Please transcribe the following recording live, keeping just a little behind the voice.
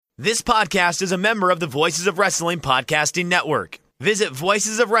This podcast is a member of the Voices of Wrestling Podcasting Network. Visit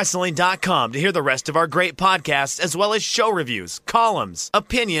voicesofwrestling.com to hear the rest of our great podcasts, as well as show reviews, columns,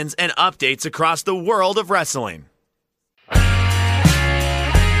 opinions, and updates across the world of wrestling.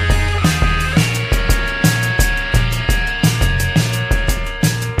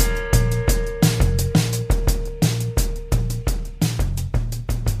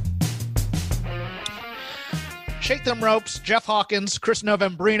 Shake Them Ropes, Jeff Hawkins, Chris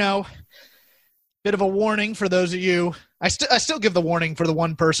Novembrino. Bit of a warning for those of you. I still give the warning for the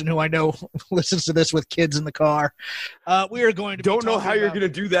one person who I know listens to this with kids in the car. We are going to don't know how you're going to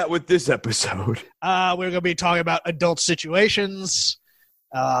do that with this episode. We're going to be talking about adult situations.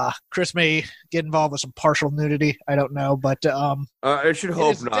 Chris may get involved with some partial nudity. I don't know, but I should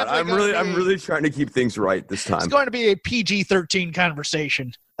hope not. I'm really trying to keep things right this time. It's going to be a PG-13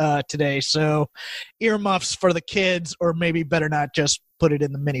 conversation today, so earmuffs for the kids, or maybe better not, just put it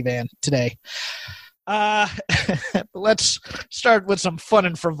in the minivan today. Let's start with some fun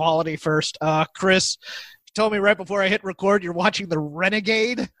and frivolity first. Chris, you told me right before I hit record you're watching The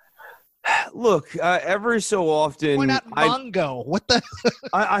Renegade. Look, every so often, why not Mongo? What the?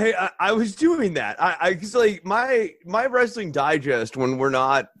 I was doing that. Cause like my Wrestling Digest, when we're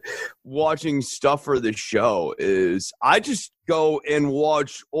not watching stuff for the show, is I just go and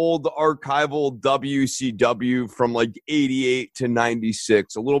watch old archival WCW from like 88 to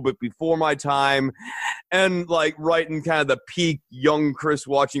 96, a little bit before my time, and like right in kind of the peak young Chris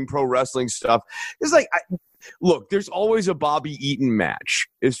watching pro wrestling stuff. It's like look, there's always a Bobby Eaton match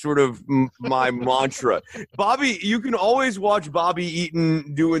is sort of my mantra. You can always watch Bobby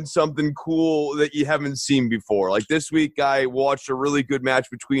Eaton doing something cool that you haven't seen before. Like this week, I watched a really good match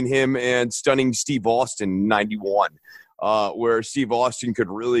between him and Stunning Steve Austin in 91. Where Steve Austin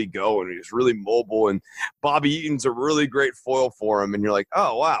could really go, and he was really mobile, and Bobby Eaton's a really great foil for him, and you're like,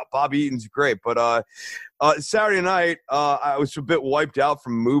 oh, wow, Bobby Eaton's great. But Saturday night, I was a bit wiped out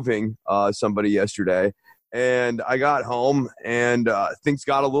from moving somebody yesterday, and I got home, and things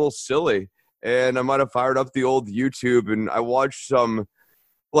got a little silly, and I might have fired up the old YouTube, and I watched some,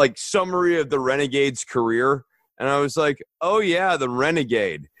 like, summary of the Renegade's career, and I was like, oh, yeah, the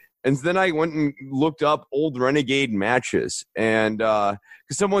Renegade. And then I went and looked up old Renegade matches. And because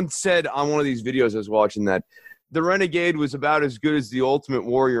someone said on one of these videos I was watching that the Renegade was about as good as the Ultimate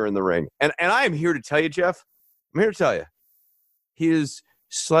Warrior in the ring. And I am here to tell you, Jeff, I'm here to tell you, he is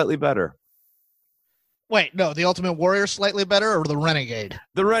slightly better. Wait, no, the Ultimate Warrior slightly better, or the Renegade?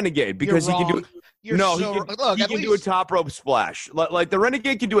 The Renegade, because he can do You're no, so, he can do a top rope splash. Like the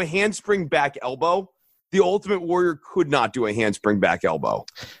Renegade can do a handspring back elbow. The Ultimate Warrior could not do a handspring back elbow.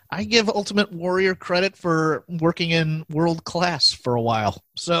 I give Ultimate Warrior credit for working in world class for a while.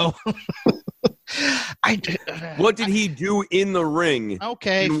 So, what did he do in the ring?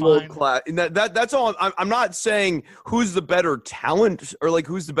 Okay, in fine. World class? And that's all. I'm not saying who's the better talent or like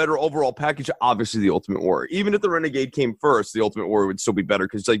who's the better overall package. Obviously, the Ultimate Warrior. Even if the Renegade came first, the Ultimate Warrior would still be better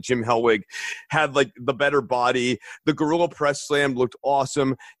because like Jim Hellwig had like the better body. The Gorilla Press Slam looked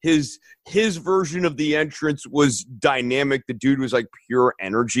awesome. His version of the entrance was dynamic. The dude was like pure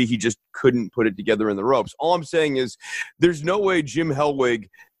energy. He just couldn't put it together in the ropes. All I'm saying is there's no way Jim Hellwig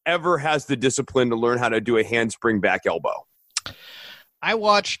ever has the discipline to learn how to do a handspring back elbow. I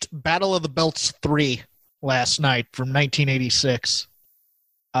watched Battle of the Belts 3 last night from 1986.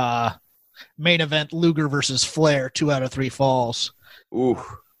 Main event Luger versus Flair, 2 out of 3 falls. Ooh.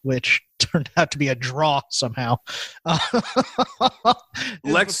 Which turned out to be a draw somehow.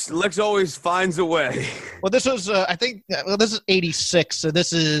 Lex always finds a way. Well, this was, this is 86, so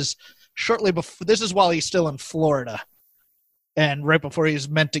this is shortly before, this is while he's still in Florida, and right before he's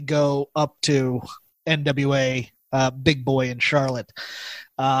meant to go up to NWA Big Boy in Charlotte.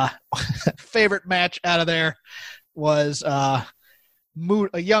 Favorite match out of there was a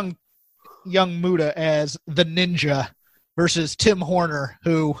young Muta as the Ninja versus Tim Horner,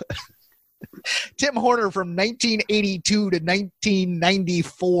 who Tim Horner from 1982 to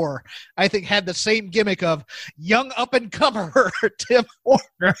 1994, I think, had the same gimmick of young up-and-comer Tim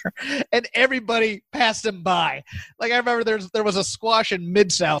Horner, and everybody passed him by. Like, I remember there was a squash in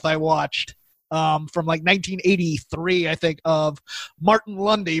Mid-South I watched from like 1983, I think, of Martin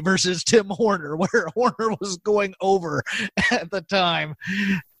Lundy versus Tim Horner, where Horner was going over at the time.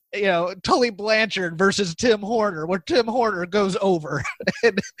 You know, Tully Blanchard versus Tim Horner, where Tim Horner goes over,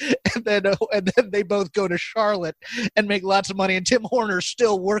 and then they both go to Charlotte and make lots of money, and Tim Horner's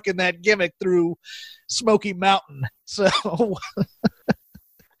still working that gimmick through Smoky Mountain. So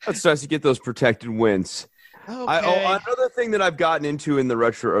that's nice to get those protected wins. Okay. Another thing that I've gotten into in the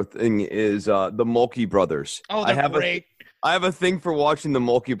retro thing is the Mulkey brothers. Oh, they're great. I have a thing for watching the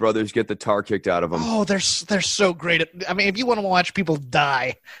Mulkey brothers get the tar kicked out of them. Oh, they're so great. I mean, if you want to watch people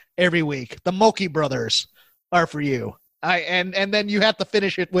die every week, the Mulkey brothers are for you. And then you have to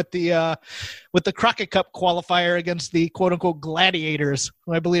finish it with the Crockett Cup qualifier against the quote unquote gladiators,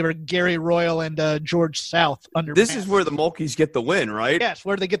 who I believe are Gary Royal and George South. This is where the Mulkeys get the win, right? Yes,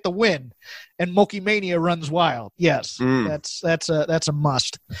 where they get the win, and Mulkey Mania runs wild. Yes, that's a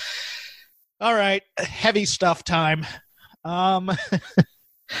must. All right, heavy stuff time.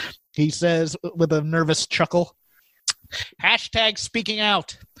 He says with a nervous chuckle, hashtag speaking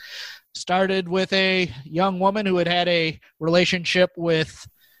out. Started with a young woman who had a relationship with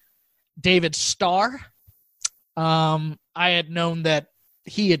David Starr. I had known that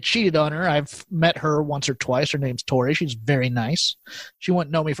he had cheated on her. I've met her once or twice. Her name's Tori. She's very nice. She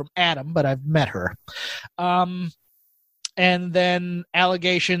wouldn't know me from Adam, but I've met her. And then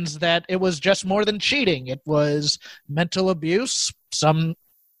allegations that it was just more than cheating. It was mental abuse, some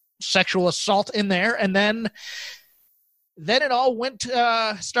sexual assault in there, and then it all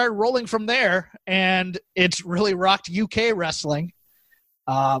started rolling from there, and it's really rocked UK wrestling.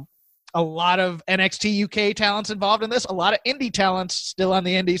 A lot of NXT UK talents involved in this. A lot of indie talents still on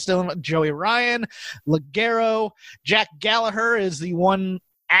the indies. Still Joey Ryan, Ligero, Jack Gallagher is the one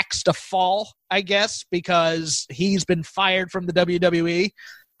axe to fall, I guess, because he's been fired from the WWE. A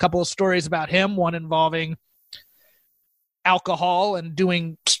couple of stories about him. One involving alcohol and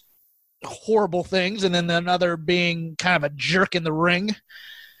doing horrible things, and then another being kind of a jerk in the ring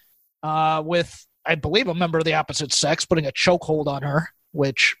with, I believe, a member of the opposite sex putting a chokehold on her,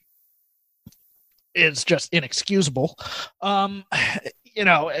 which is just inexcusable. Most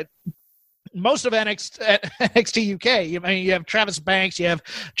of NXT UK, you have Travis Banks, you have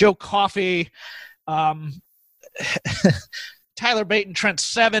Joe Coffey, Tyler Bate and Trent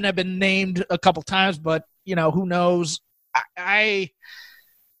Seven have been named a couple times, but who knows?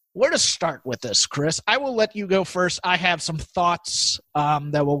 Where to start with this, Chris? I will let you go first. I have some thoughts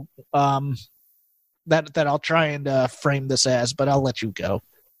that I'll try and frame this as, but I'll let you go.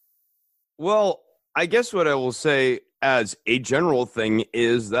 Well, I guess what I will say as a general thing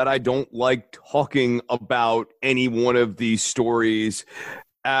is that I don't like talking about any one of these stories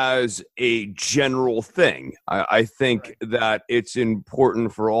as a general thing. I think that it's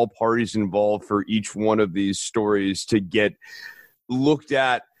important for all parties involved for each one of these stories to get looked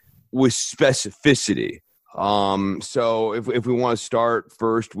at with specificity. So if we want to start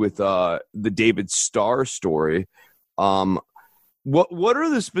first with the David Starr story, what are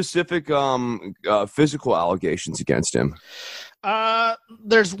the specific physical allegations against him?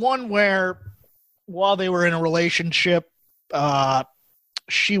 There's one where while they were in a relationship,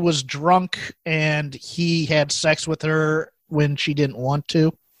 she was drunk and he had sex with her when she didn't want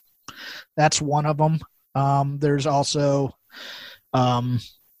to. That's one of them. There's also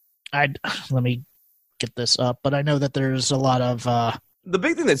let me get this up, but I know that there's a lot of the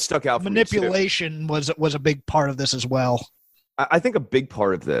big thing that stuck out for manipulation was a big part of this as well. I think a big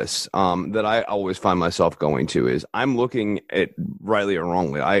part of this that I always find myself going to is I'm looking at, rightly or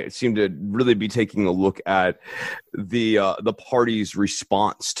wrongly, I seem to really be taking a look at the party's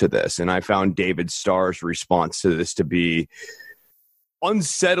response to this, and I found David Starr's response to this to be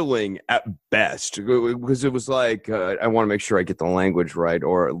unsettling at best, because it was like I want to make sure I get the language right,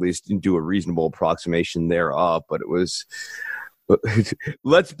 or at least do a reasonable approximation thereof. But it was,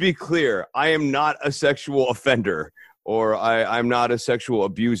 let's be clear, I am not a sexual offender, or I'm not a sexual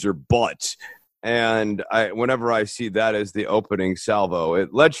abuser, but, and whenever I see that as the opening salvo,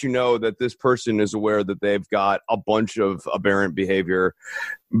 it lets you know that this person is aware that they've got a bunch of aberrant behavior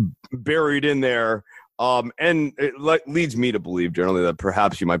buried in there. And it leads me to believe generally that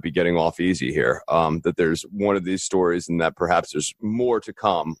perhaps you might be getting off easy here, that there's one of these stories and that perhaps there's more to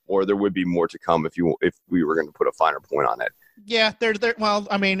come, or there would be more to come if we were going to put a finer point on it. Yeah, well,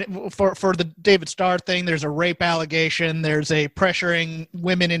 I mean, for the David Starr thing, there's a rape allegation. There's a pressuring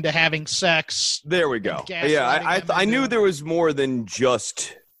women into having sex. There we go. Yeah, I knew there was more than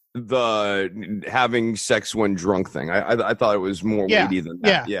just the having sex when drunk thing. I thought it was more weighty than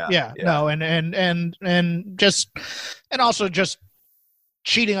that. Yeah. No, and also just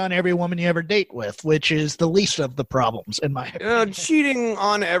cheating on every woman you ever date with, which is the least of the problems in my opinion. Cheating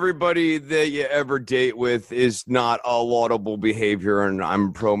on everybody that you ever date with is not a laudable behavior, and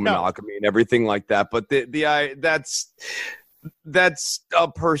I'm pro monogamy and everything like that. But that's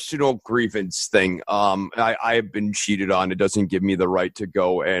a personal grievance thing. I've been cheated on. It doesn't give me the right to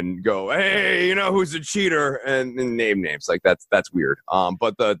go, hey, who's a cheater, and name names. Like that's weird.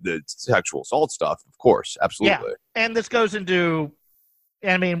 But the sexual assault stuff, of course, absolutely. Yeah. And this goes into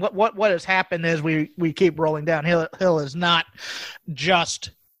I mean, what has happened is we keep rolling down. Hill is not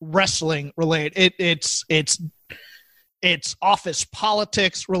just wrestling related. It's office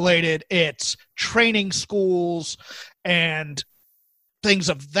politics related. It's training schools and things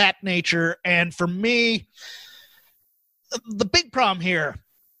of that nature. And for me, the big problem here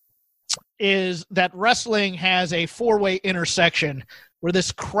is that wrestling has a four-way intersection where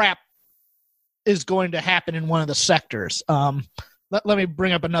this crap is going to happen in one of the sectors. Let me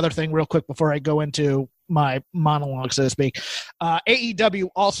bring up another thing real quick before I go into my monologue, so to speak. AEW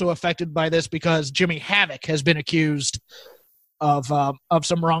also affected by this because Jimmy Havoc has been accused of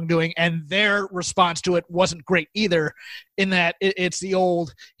some wrongdoing, and their response to it wasn't great either, in that it's the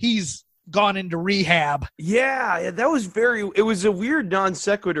old, he's gone into rehab. Yeah, that was it was a weird non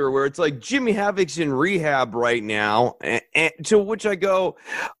sequitur where it's like Jimmy Havoc's in rehab right now, and to which I go,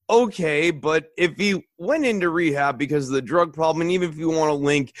 okay, but if he went into rehab because of the drug problem, and even if you want to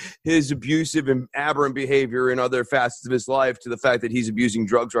link his abusive and aberrant behavior in other facets of his life to the fact that he's abusing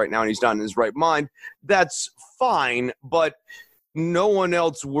drugs right now and he's not in his right mind, that's fine, but no one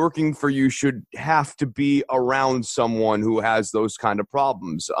else working for you should have to be around someone who has those kind of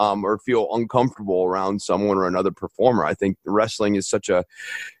problems, or feel uncomfortable around someone or another performer. I think wrestling is such an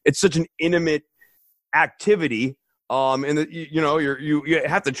intimate activity, and that you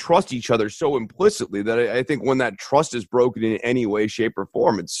have to trust each other so implicitly that I think when that trust is broken in any way, shape, or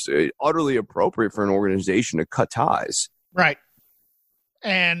form, it's utterly appropriate for an organization to cut ties. Right,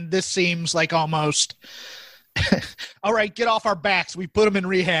 and this seems like almost. All right, get off our backs. We put them in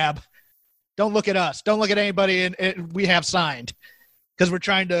rehab. Don't look at us. Don't look at anybody we have signed, because we're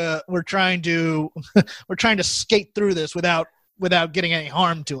trying to skate through this without getting any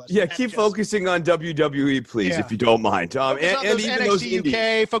harm to us. Yeah, keep focusing on WWE, please, if you don't mind. And even NXT those UK,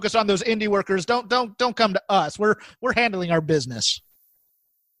 indies. focus on those indie workers. Don't come to us. We're handling our business.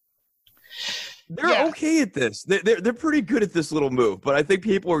 They're okay at this. They're pretty good at this little move, but I think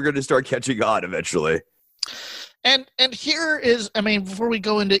people are going to start catching on eventually. And here is, I mean, before we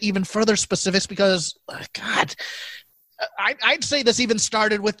go into even further specifics, because God, I'd say this even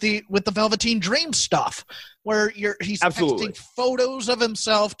started with the Velveteen Dream stuff, where he's texting photos of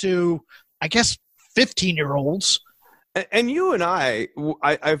himself to, I guess, 15-year-olds. And you and I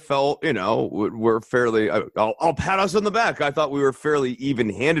felt, we're fairly, I'll pat us on the back. I thought we were fairly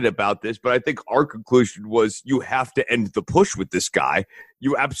even-handed about this, but I think our conclusion was you have to end the push with this guy.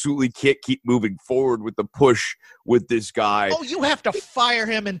 You absolutely can't keep moving forward with the push with this guy. Oh, you have to fire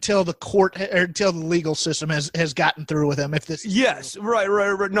him until the court or until the legal system has gotten through with him. Yes, right.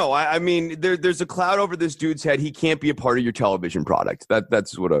 No, I mean, there's a cloud over this dude's head. He can't be a part of your television product.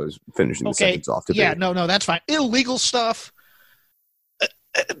 That's what I was finishing the sentence off today. Yeah, no, that's fine. Illegal stuff.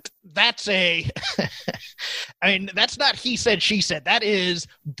 That's I mean, that's not he said, she said. That is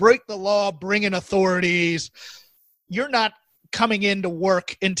break the law, bring in authorities. You're not coming into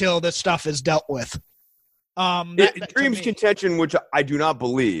work until this stuff is dealt with. Dream's contention, which I do not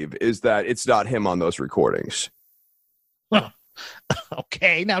believe, is that it's not him on those recordings.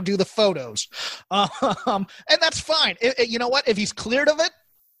 Okay, now do the photos. And that's fine. You know what? If he's cleared of it,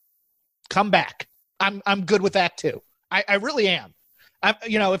 come back. I'm good with that too. I really am.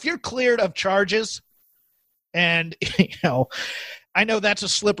 If you're cleared of charges, and I know that's a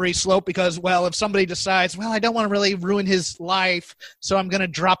slippery slope because, if somebody decides, I don't want to really ruin his life, so I'm going to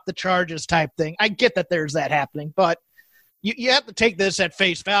drop the charges type thing. I get that there's that happening, but you have to take this at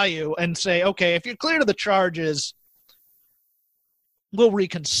face value and say, okay, if you're cleared of the charges, we'll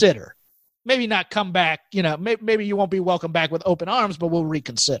reconsider. Maybe not come back, maybe you won't be welcome back with open arms, but we'll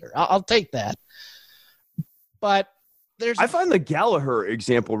reconsider. I'll take that. But I find the Gallagher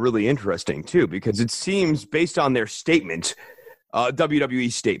example really interesting too, because it seems based on their statement,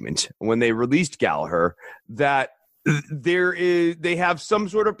 WWE statement when they released Gallagher, that they have some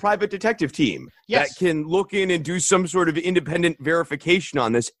sort of private detective team that can look in and do some sort of independent verification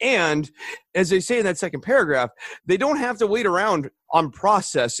on this. And as they say in that second paragraph, they don't have to wait around on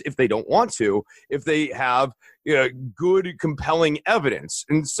process if they don't want to, if they have good, compelling evidence.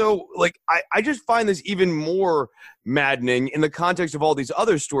 And so, I just find this even more maddening in the context of all these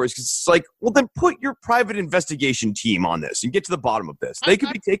other stories, because it's like, well, then put your private investigation team on this and get to the bottom of this. They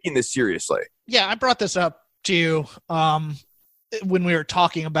could be taking this seriously. Yeah, I brought this up to you when we were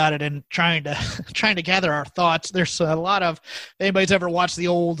talking about it and trying to gather our thoughts. There's a lot of, if anybody's ever watched the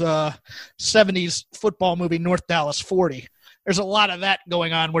old 70s football movie North Dallas 40, there's a lot of that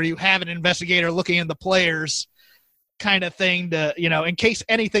going on where you have an investigator looking in the players kind of thing to, in case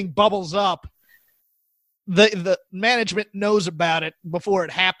anything bubbles up, the management knows about it before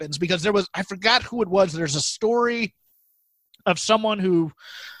it happens. Because I forgot who it was. There's a story of someone who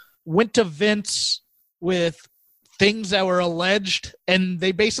went to Vince with things that were alleged, and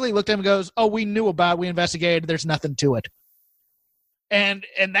they basically looked at him and goes, "Oh, we knew about it, we investigated, there's nothing to it." And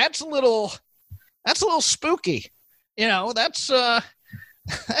that's a little spooky. That's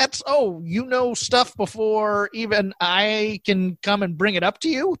stuff before even I can come and bring it up to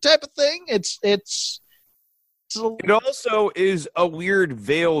you type of thing. It also is a weird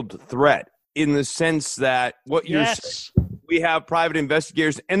veiled threat in the sense that what you're saying, we have private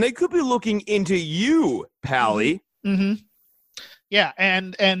investigators and they could be looking into you, Pally. Mm-hmm. Yeah,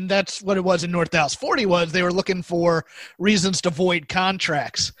 and that's what it was in North Dallas 40 was they were looking for reasons to void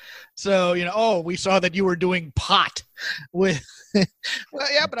contracts. So, we saw that you were doing pot with but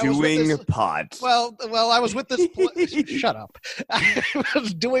I was with this, pot. Well, I was with this shut up. I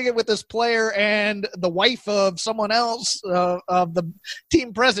was doing it with this player and the wife of someone else of the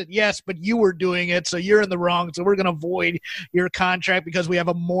team president. Yes, but you were doing it, so you're in the wrong. So we're going to void your contract because we have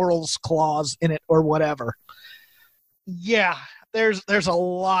a morals clause in it or whatever. Yeah. There's a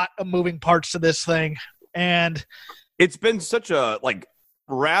lot of moving parts to this thing, and it's been such a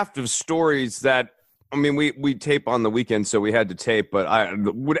raft of stories that we tape on the weekend, so we had to tape. But I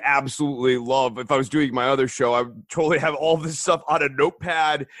would absolutely love if I was doing my other show. I would totally have all this stuff on a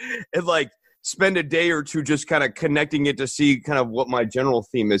notepad and spend a day or two just kind of connecting it to see kind of what my general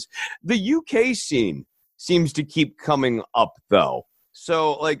theme is. The UK scene seems to keep coming up though.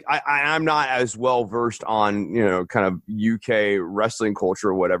 So, I'm not as well versed on, kind of UK wrestling culture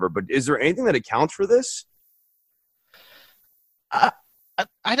or whatever, but is there anything that accounts for this? I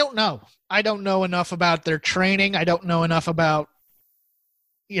don't know. I don't know enough about their training. I don't know enough about,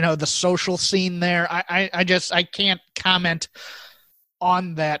 the social scene there. I can't comment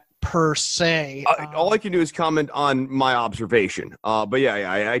on that per se. All I can do is comment on my observation. But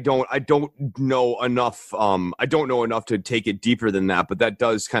yeah, I don't know enough. I don't know enough to take it deeper than that. But that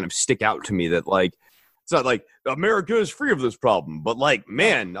does kind of stick out to me that it's not like America is free of this problem, but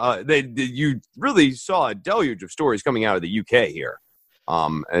man, you really saw a deluge of stories coming out of the UK here,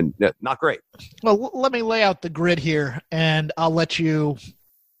 and not great. Well, let me lay out the grid here, and I'll let you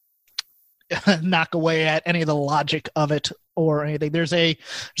knock away at any of the logic of it or anything. There's a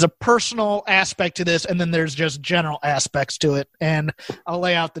personal aspect to this, and then there's just general aspects to it. And I'll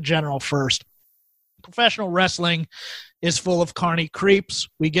lay out the general first. Professional wrestling is full of carny creeps.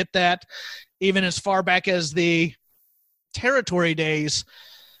 We get that. Even as far back as the territory days.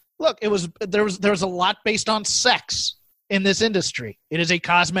 Look, there was a lot based on sex in this industry. It is a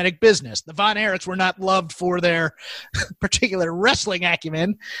cosmetic business. The Von Erichs were not loved for their particular wrestling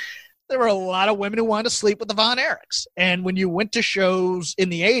acumen. There were a lot of women who wanted to sleep with the Von Erichs. And when you went to shows in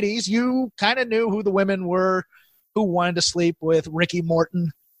the 80s, you kind of knew who the women were who wanted to sleep with Ricky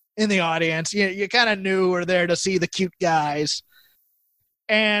Morton in the audience. You kind of knew who were there to see the cute guys.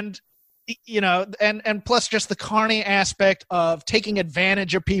 And, and plus just the carny aspect of taking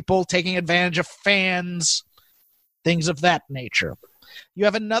advantage of people, taking advantage of fans, things of that nature. You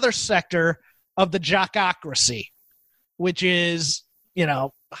have another sector of the jockocracy, which is,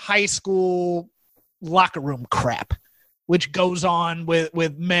 high school locker room crap, which goes on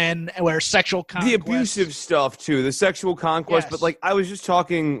with men where sexual conquest. The abusive stuff too, the sexual conquest. Yes. But I was just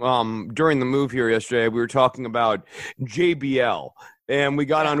talking during the move here yesterday, we were talking about JBL, and we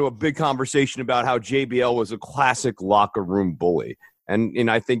got onto a big conversation about how JBL was a classic locker room bully. And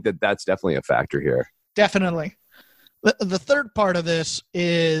I think that's definitely a factor here. Definitely. The third part of this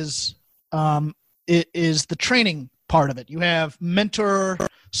is the training part of it. You have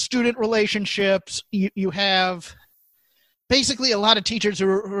mentor-student relationships. You have basically a lot of teachers who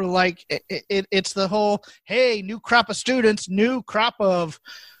are like, it's the whole, hey, new crop of students, new crop of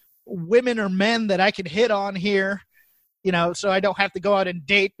women or men that I can hit on here, so I don't have to go out and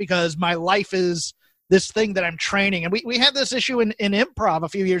date because my life is this thing that I'm training. And we had this issue in improv a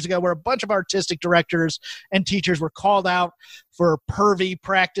few years ago where a bunch of artistic directors and teachers were called out for pervy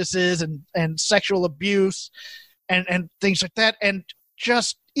practices and sexual abuse and things like that. And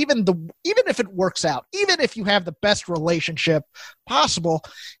just even if it works out, even if you have the best relationship possible,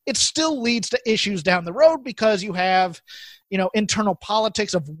 it still leads to issues down the road because you have, internal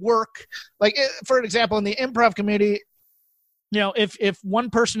politics of work. Like, for an example, in the improv community, if one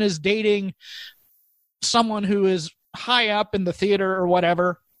person is dating someone who is high up in the theater or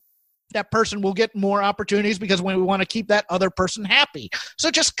whatever, that person will get more opportunities because we want to keep that other person happy. So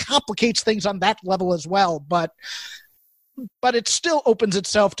it just complicates things on that level as well. But but it still opens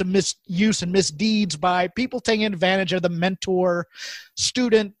itself to misuse and misdeeds by people taking advantage of the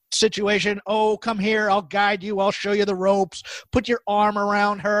mentor-student situation. Oh, come here, I'll guide you, I'll show you the ropes, put your arm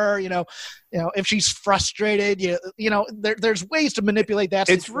around her, if she's frustrated, there's ways to manipulate that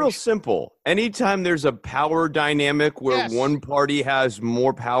situation. It's real simple. Anytime there's a power dynamic where one party has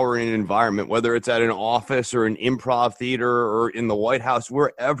more power in an environment, whether it's at an office or an improv theater or in the White House,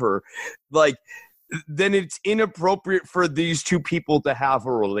 wherever, then it's inappropriate for these two people to have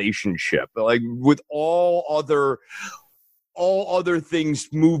a relationship. With all other things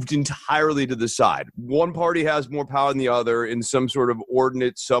moved entirely to the side. One party has more power than the other in some sort of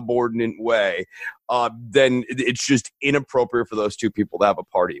ordinate, subordinate way. Then it's just inappropriate for those two people to have a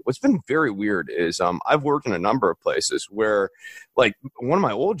party. What's been very weird is I've worked in a number of places where, one of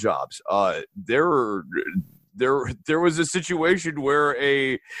my old jobs, there was a situation where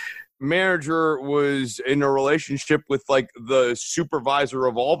a manager was in a relationship with the supervisor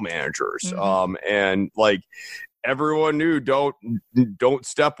of all managers. And everyone knew don't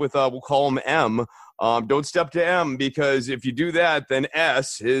step with we'll call him M. Don't step to M, because if you do that, then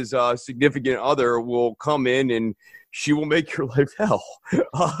S, his significant other, will come in and she will make your life hell.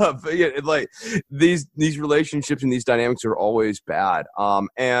 These relationships and these dynamics are always bad.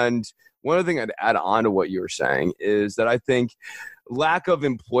 And one other thing I'd add on to what you were saying is that I think lack of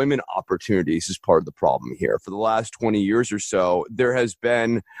employment opportunities is part of the problem here. For the last 20 years or so, there has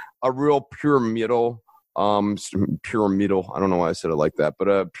been a real pyramidal, I don't know why I said it like that, but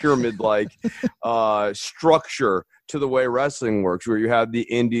a pyramid-like structure to the way wrestling works, where you have the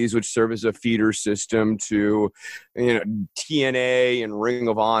indies, which serve as a feeder system to, TNA and Ring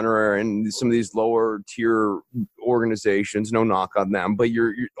of Honor and some of these lower tier organizations. No knock on them, but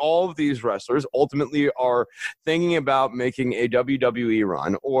you're all of these wrestlers ultimately are thinking about making a WWE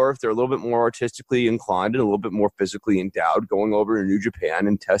run, or if they're a little bit more artistically inclined and a little bit more physically endowed, going over to New Japan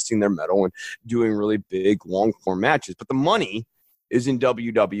and testing their mettle and doing really big long form matches. But the money is in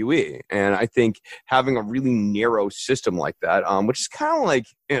WWE. And I think having a really narrow system like that, which is kind of like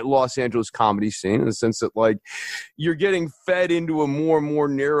Los Angeles comedy scene, in the sense that you're getting fed into a more and more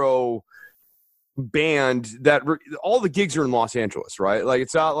narrow band that all the gigs are in Los Angeles, right?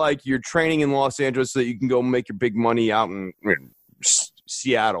 It's not like you're training in Los Angeles so that you can go make your big money out in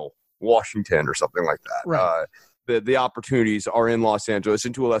Seattle, Washington, or something like that. Right. The opportunities are in Los Angeles,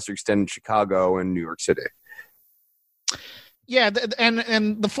 and to a lesser extent in Chicago and New York City. Yeah,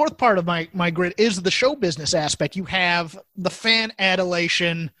 and the fourth part of my grid is the show business aspect. You have the fan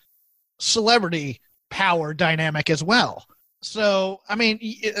adulation, celebrity power dynamic as well. So,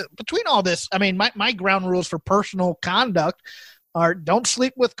 between all this, my ground rules for personal conduct are: don't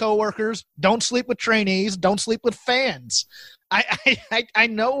sleep with coworkers, don't sleep with trainees, don't sleep with fans. I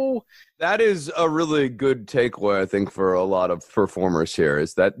know that is a really good takeaway, I think, for a lot of performers here,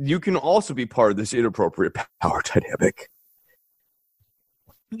 is that you can also be part of this inappropriate power dynamic.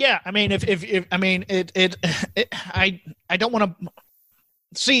 Yeah, I don't want to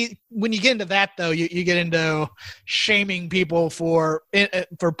see, when you get into that though, you get into shaming people for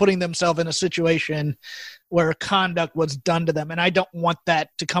putting themselves in a situation where conduct was done to them, and I don't want that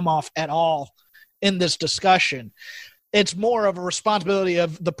to come off at all in this discussion. It's more of a responsibility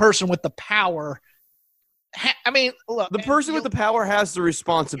of the person with the power. Look, the person with the power has the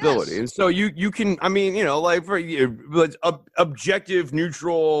responsibility. Yes. And so you can, objective,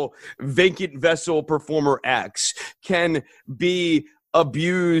 neutral, vacant vessel performer X can be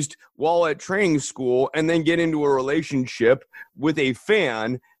abused while at training school and then get into a relationship with a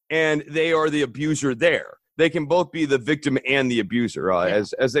fan, and they are the abuser there. They can both be the victim and the abuser.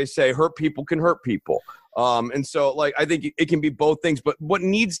 As they say, hurt people can hurt people. And so I think it can be both things, but what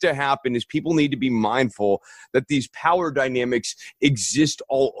needs to happen is people need to be mindful that these power dynamics exist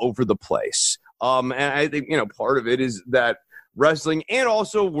all over the place. And I think, part of it is that wrestling and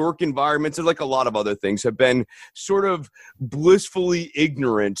also work environments and a lot of other things have been sort of blissfully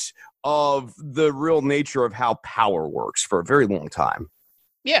ignorant of the real nature of how power works for a very long time.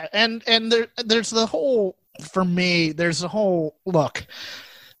 Yeah. And there's the whole, for me, there's the whole, look,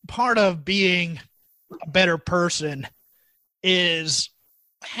 part of being a better person is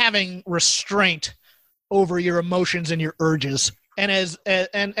having restraint over your emotions and your urges.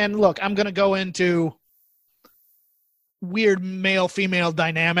 And look, I'm going to go into weird male-female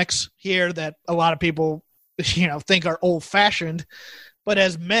dynamics here that a lot of people, think are old-fashioned. But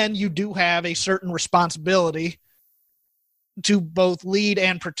as men, you do have a certain responsibility to both lead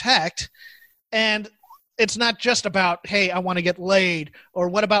and protect. And it's not just about, hey, I want to get laid, or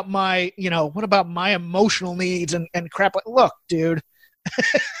what about my emotional needs and crap. Look, dude,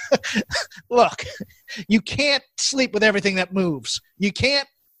 Look, you can't sleep with everything that moves. You can't,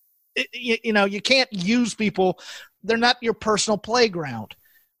 you can't use people. They're not your personal playground.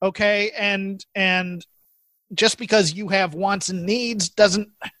 Okay. And just because you have wants and needs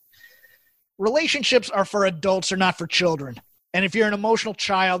relationships are for adults, they're not for children. And if you're an emotional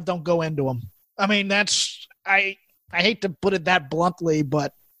child, don't go into them. I mean, I hate to put it that bluntly,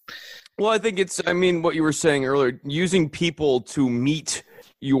 but. Well, I think what you were saying earlier, using people to meet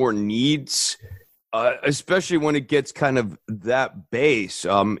your needs, especially when it gets kind of that base,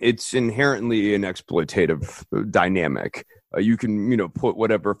 it's inherently an exploitative dynamic. You can, put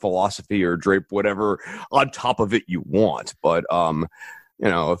whatever philosophy or drape whatever on top of it you want. But,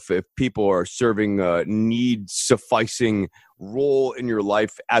 if people are serving a need-sufficing role in your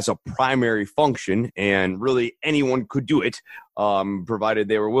life as a primary function, and really anyone could do it, provided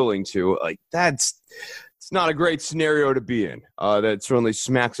they were willing to, it's not a great scenario to be in. That certainly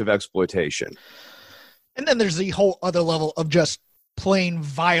smacks of exploitation. And then there's the whole other level of just plain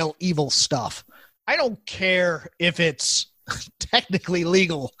vile, evil stuff. I don't care if it's technically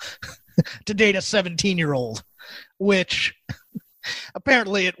legal to date a 17-year-old, which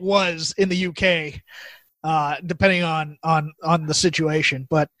apparently it was in the UK, depending on the situation.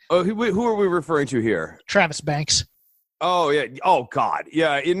 But who are we referring to here? Travis Banks. Oh yeah. Oh God.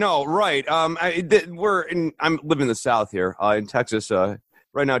 Yeah. Right. I'm living in the South here, in Texas.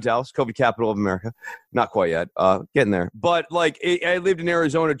 Right now, Dallas, COVID capital of America. Not quite yet. Getting there. But I lived in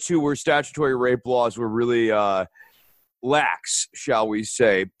Arizona too, where statutory rape laws were really lax, shall we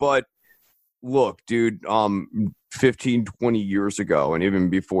say. But look, dude, 15, 20 years ago, and even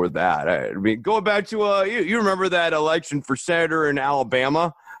before that, I mean, going back to you remember that election for senator in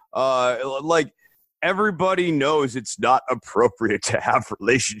Alabama? Everybody knows it's not appropriate to have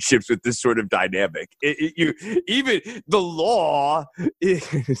relationships with this sort of dynamic. Even the law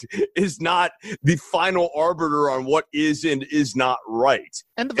is not the final arbiter on what is and is not right.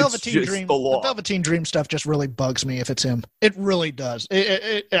 And the Velveteen Dream stuff just really bugs me if it's him. It really does.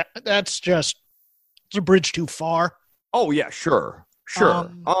 That's just, it's a bridge too far. Oh yeah, sure.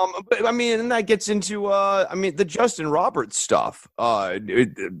 But I mean, and that gets into the Justin Roberts stuff.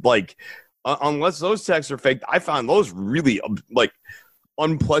 Unless those texts are fake, I found those really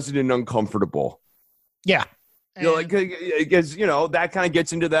unpleasant and uncomfortable. Yeah. Because that kind of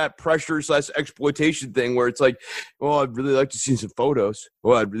gets into that pressure/exploitation thing where it's like, well, I'd really like to see some photos.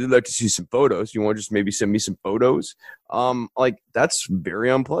 You want to just maybe send me some photos? That's very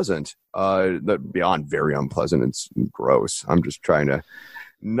unpleasant. Beyond very unpleasant, it's gross. I'm just trying to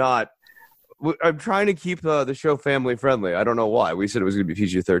I'm trying to keep the show family friendly. I don't know why. We said it was going to be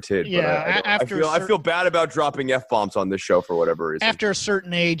PG-13. Yeah, but I feel bad about dropping F-bombs on this show for whatever reason. After a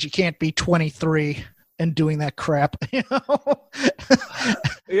certain age, you can't be 23 and doing that crap.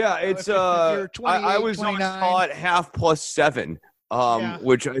 Yeah, it's I was always taught half plus 7.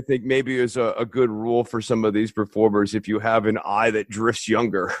 Which I think maybe is a good rule for some of these performers if you have an eye that drifts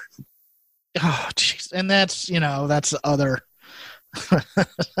younger. Oh, jeez. And that's the other...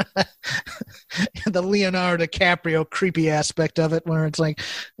 the Leonardo DiCaprio creepy aspect of it, where it's like,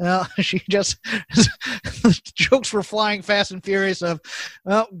 well, she just jokes were flying fast and furious of,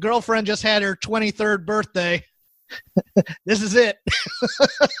 well, girlfriend just had her 23rd birthday. This is it.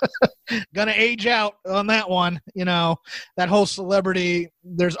 Gonna age out on that one. That whole celebrity,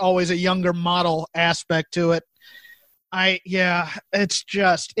 there's always a younger model aspect to it.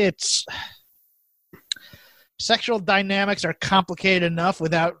 It's sexual dynamics are complicated enough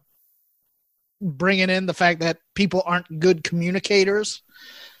without bringing in the fact that people aren't good communicators.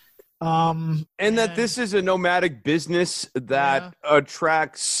 And that this is a nomadic business that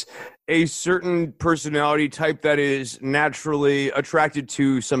attracts a certain personality type that is naturally attracted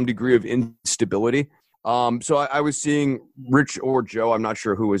to some degree of instability. So I was seeing Rich or Joe, I'm not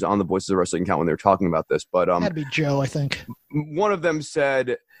sure who was on the Voices of Wrestling account when they were talking about this, but that'd be Joe, I think. One of them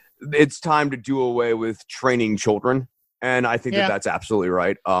said it's time to do away with training children. And I think that's absolutely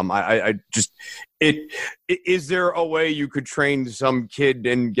right. Is there a way you could train some kid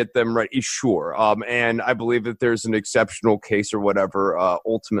and get them ready? Sure. And I believe that there's an exceptional case or whatever.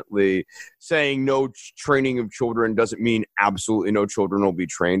 Ultimately, saying no training of children doesn't mean absolutely no children will be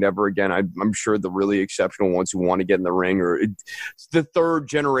trained ever again. I'm sure the really exceptional ones who want to get in the ring or the third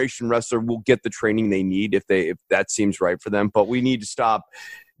generation wrestler will get the training they need if that seems right for them. But we need to stop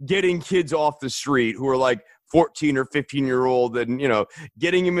getting kids off the street who are like 14 or 15-year-old and,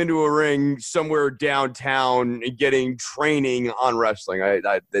 getting him into a ring somewhere downtown and getting training on wrestling. Just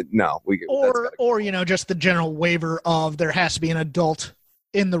the general waiver of there has to be an adult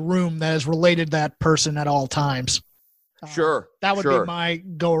in the room that is related to that person at all times. Sure. That would be my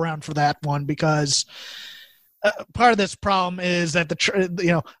go around for that one, because part of this problem is that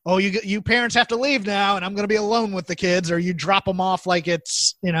you parents have to leave now and I'm going to be alone with the kids, or you drop them off like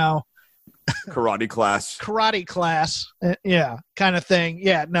it's, karate class. Yeah. Kind of thing.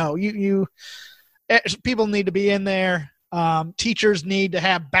 Yeah. No, people need to be in there. Teachers need to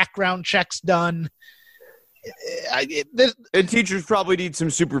have background checks done. And teachers probably need some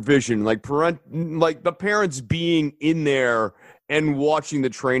supervision, like the parents being in there and watching the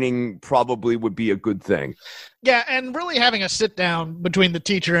training probably would be a good thing. Yeah, and really having a sit down between the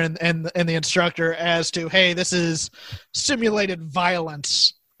teacher and the instructor as to, hey, this is simulated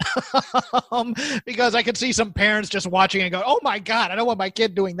violence. Because I could see some parents just watching and go, oh my God, I don't want my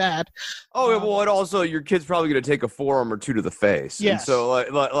kid doing that. Oh, well, and also your kid's probably going to take a forearm or two to the face. Yes. And so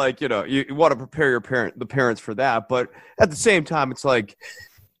you want to prepare the parents for that. But at the same time, it's like,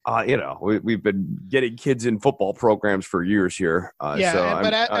 we've been getting kids in football programs for years here. So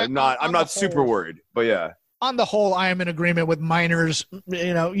I'm not super worried, but yeah. On the whole, I am in agreement with minors.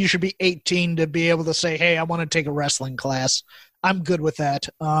 You should be 18 to be able to say, hey, I want to take a wrestling class. I'm good with that.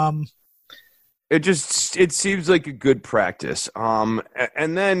 It seems like a good practice.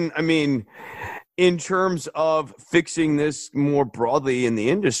 And then, I mean, in terms of fixing this more broadly in the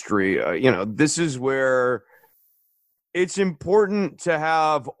industry, this is where it's important to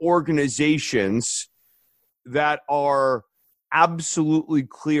have organizations that are absolutely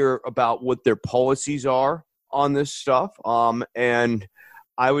clear about what their policies are on this stuff. And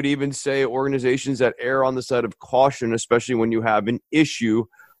I would even say organizations that err on the side of caution, especially when you have an issue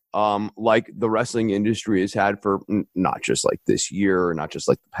like the wrestling industry has had for not just like this year, or not just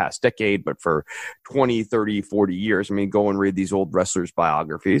like the past decade, but for 20, 30, 40 years. I mean, go and read these old wrestlers'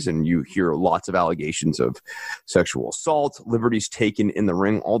 biographies and you hear lots of allegations of sexual assault, liberties taken in the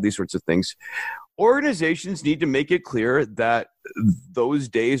ring, all these sorts of things. Organizations need to make it clear that those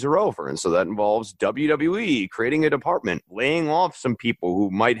days are over. And so that involves WWE creating a department, laying off some people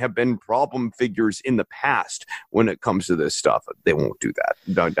who might have been problem figures in the past when it comes to this stuff. They won't do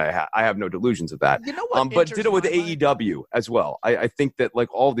that. I have no delusions of that. You know what? But did it with AEW as well. I think that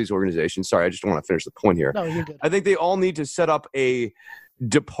like all of these organizations, sorry, I just want to finish the point here. No, you're good. I think they all need to set up a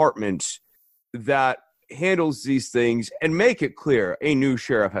department that handles these things and make it clear a new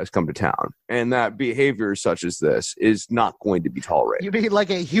sheriff has come to town and that behavior such as this is not going to be tolerated. You mean like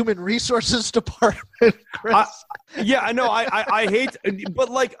a human resources department, Chris? I know. I hate, but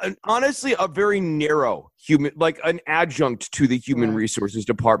like honestly, a very narrow human, like an adjunct to the human resources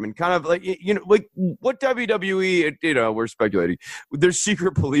department, kind of like, like what WWE, we're speculating. There's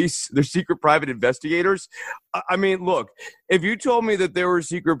secret police, there's secret private investigators. I mean, look, if you told me that there were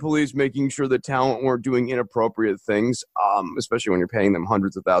secret police making sure that talent weren't doing inappropriate things, especially when you're paying them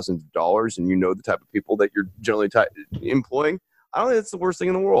hundreds of thousands of dollars and you know the type of people that you're generally employing, I don't think that's the worst thing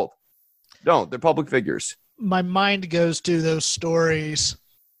in the world. Don't. They're public figures. My mind goes to those stories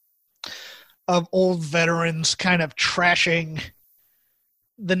of old veterans kind of trashing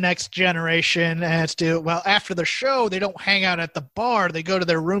the next generation as to, well, after the show, they don't hang out at the bar. They go to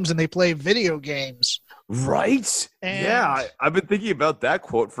their rooms and they play video games. Right. And, yeah. I've been thinking about that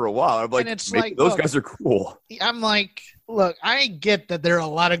quote for a while. I'm like, it's like those guys are cool. I'm like, look, I get that there are a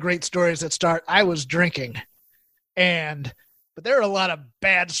lot of great stories that start, I was drinking. But there are a lot of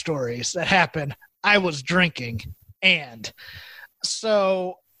bad stories that happen, I was drinking. And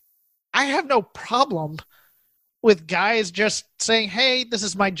so I have no problem with guys just saying, hey, this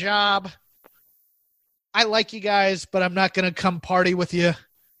is my job. I like you guys, but I'm not going to come party with you.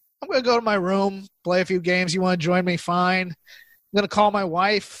 I'm going to go to my room, play a few games. You want to join me? Fine. I'm going to call my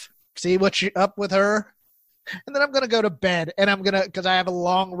wife, see what's up with her. And then I'm going to go to bed, and I'm going to, because I have a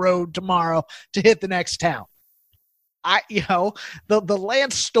long road tomorrow to hit the next town. The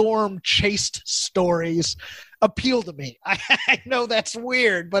Lance Storm chased stories appeal to me. I know that's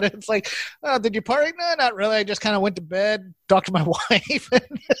weird, but it's like, oh, did you party? No, not really. I just kind of went to bed, talked to my wife.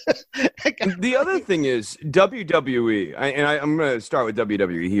 The other thing is WWE, I'm going to start with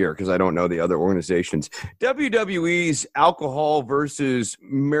WWE here because I don't know the other organizations. WWE's alcohol versus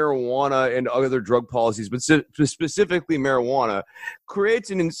marijuana and other drug policies, but specifically marijuana,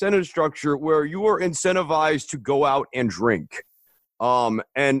 creates an incentive structure where you are incentivized to go out and drink.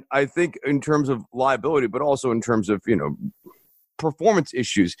 And I think in terms of liability, but also in terms of, performance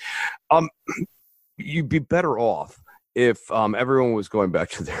issues, you'd be better off if everyone was going back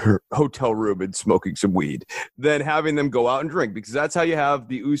to their hotel room and smoking some weed than having them go out and drink, because that's how you have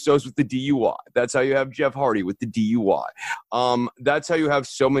the Usos with the DUI. That's how you have Jeff Hardy with the DUI. That's how you have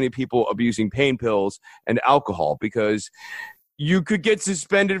so many people abusing pain pills and alcohol, because you could get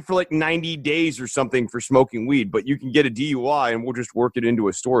suspended for like 90 days or something for smoking weed, but you can get a DUI and we'll just work it into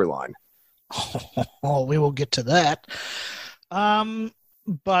a storyline. Oh, we will get to that.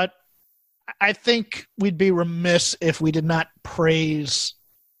 But I think we'd be remiss if we did not praise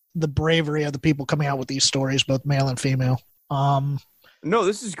the bravery of the people coming out with these stories, both male and female. No,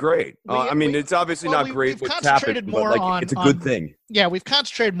 this is great. It's obviously not great what's happened, but like, it's a good thing. Yeah, we've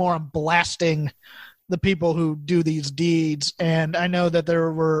concentrated more on blasting the people who do these deeds, and I know that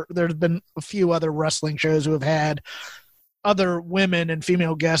there's been a few other wrestling shows who have had other women and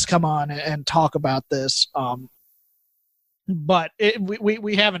female guests come on and talk about this. But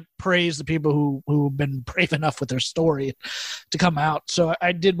we haven't praised the people who've been brave enough with their story to come out. So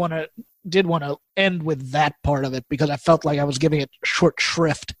I did want to end with that part of it because I felt like I was giving it short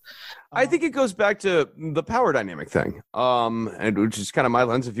shrift. I think it goes back to the power dynamic thing, and which is kind of my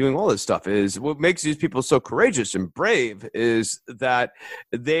lens of viewing all this stuff. Is what makes these people so courageous and brave is that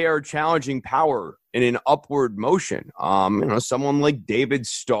they are challenging power in an upward motion. Someone like David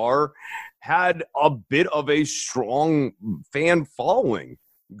Starr had a bit of a strong fan following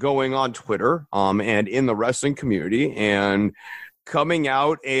going on Twitter and in the wrestling community, and coming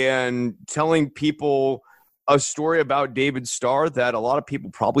out and telling people a story about David Starr that a lot of people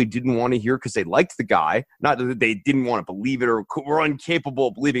probably didn't want to hear because they liked the guy. Not that they didn't want to believe it or were incapable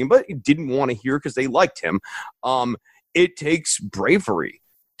of believing, but didn't want to hear because they liked him. It takes bravery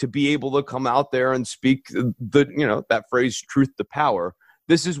to be able to come out there and speak that phrase, truth to power.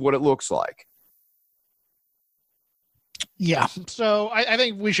 This is what it looks like. Yeah. So I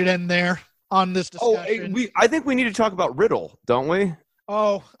think we should end there on this discussion. I think we need to talk about Riddle, don't we?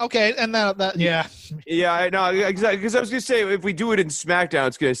 Oh, okay. And that yeah. Yeah, I know, exactly. Because I was going to say, if we do it in SmackDown,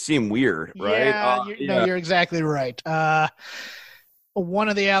 it's going to seem weird, right? Yeah, you're exactly right. One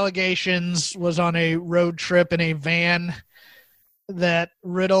of the allegations was on a road trip in a van that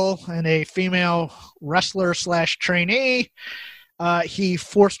Riddle and a female wrestler / trainee, he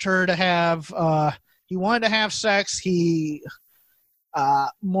forced her to have, he wanted to have sex. He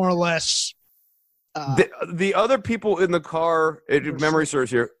more or less... the other people in the car, memory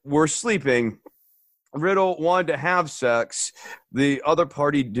serves here, were sleeping. Riddle wanted to have sex. The other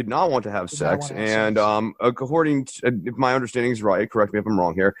party did not want to have sex. And according to, if my understanding is right, correct me if I'm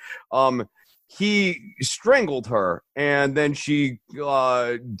wrong here, he strangled her and then she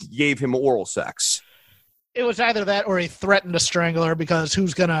gave him oral sex. It was either that or he threatened to strangle her because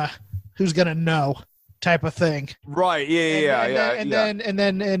who's gonna know type of thing. Right. And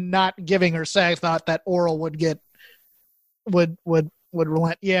then in not giving her sex, thought that oral would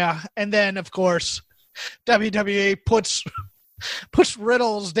relent. Yeah. And then of course WWE puts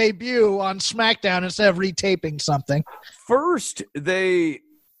Riddle's debut on SmackDown instead of retaping something. First, they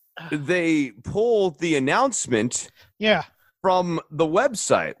pulled the announcement. Yeah. From the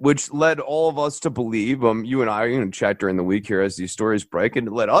website, which led all of us to believe, you and I are going to chat during the week here as these stories break, and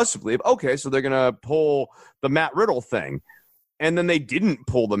it led us to believe, okay, so they're going to pull the Matt Riddle thing. And then they didn't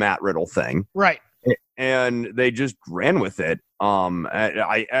pull the Matt Riddle thing. Right. And they just ran with it.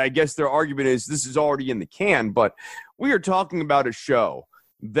 I guess their argument is this is already in the can, but we are talking about a show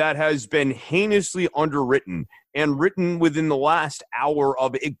that has been heinously underwritten and written within the last hour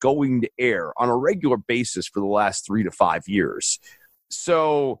of it going to air on a regular basis for the last 3 to 5 years.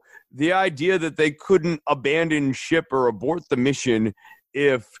 So the idea that they couldn't abandon ship or abort the mission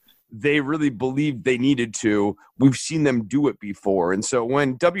if they really believed they needed to, we've seen them do it before. And so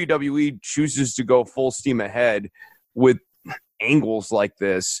when WWE chooses to go full steam ahead with angles like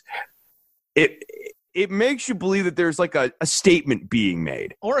this, it makes you believe that there's like a statement being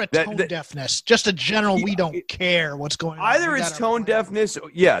made. Or a tone deafness. Just a general, we don't care what's going on. Either it's tone deafness.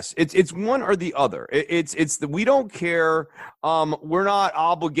 Yes, it's one or the other. It's the we don't care. We're not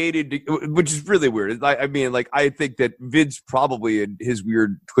obligated to, which is really weird. I think that Vince probably in his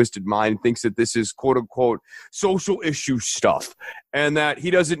weird twisted mind thinks that this is quote unquote social issue stuff and that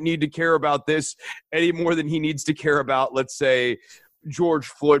he doesn't need to care about this any more than he needs to care about, let's say, George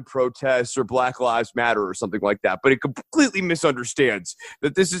Floyd protests or Black Lives Matter or something like that. But it completely misunderstands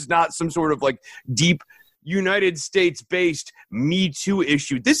that this is not some sort of like deep United States-based Me Too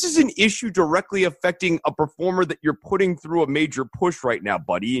issue. This is an issue directly affecting a performer that you're putting through a major push right now,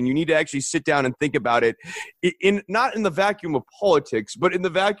 buddy. And you need to actually sit down and think about it not in the vacuum of politics, but in the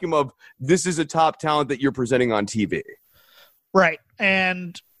vacuum of this is a top talent that you're presenting on TV. Right.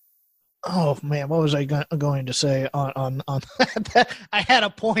 And oh man, what was I going to say on that? I had a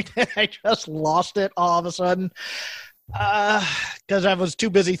point and I just lost it all of a sudden because I was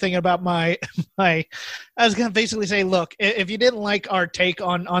too busy thinking about my. I was going to basically say, look, if you didn't like our take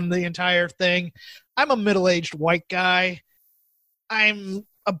on the entire thing, I'm a middle-aged white guy I'm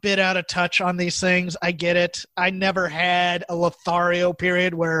a bit out of touch on these things. I get it. I never had a Lothario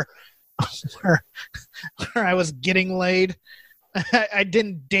period where I was getting laid. I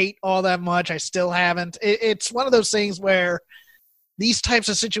didn't date all that much. I still haven't. It's one of those things where these types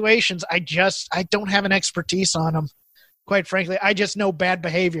of situations, I don't have an expertise on them. Quite frankly, I just know bad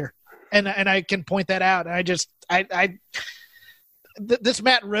behavior, and I can point that out. And this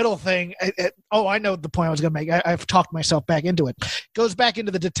Matt Riddle thing. I know the point I was going to make. I've talked myself back into it. Goes back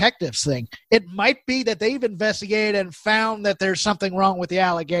into the detectives thing. It might be that they've investigated and found that there's something wrong with the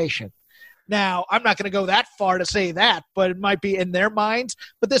allegation. Now, I'm not going to go that far to say that, but it might be in their minds.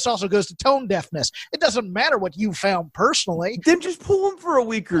 But this also goes to tone deafness. It doesn't matter what you found personally. Then just pull them for a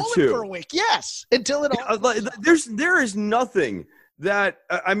week or two. Pull them for a week, yes, until it all. There is nothing that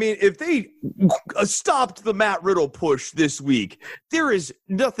if they stopped the Matt Riddle push this week, there is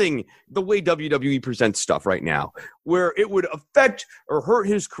nothing the way WWE presents stuff right now where it would affect or hurt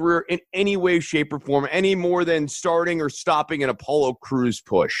his career in any way, shape, or form any more than starting or stopping an Apollo Crews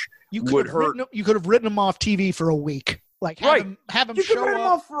push. You could have written him off TV for a week. Like have him you show could write him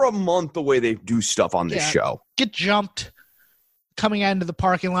up off for a month the way they do stuff on this show. Get jumped coming into the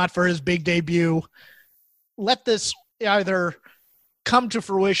parking lot for his big debut. Let this either come to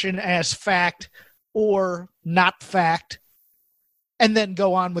fruition as fact or not fact, and then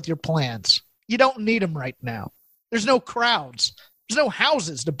go on with your plans. You don't need him right now. There's no crowds. There's no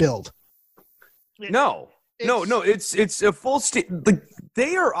houses to build. No, it's a full state. Like,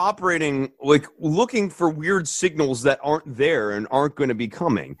 they are operating like looking for weird signals that aren't there and aren't going to be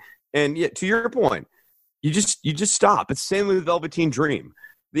coming. And yet, to your point, you just stop. It's the same with Velveteen Dream.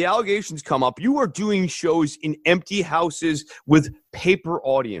 The allegations come up. You are doing shows in empty houses with paper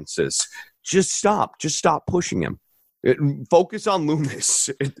audiences. Just stop. Just stop pushing him. Focus on Loomis.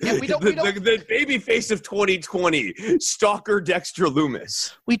 Yeah, the baby face of 2020, stalker Dexter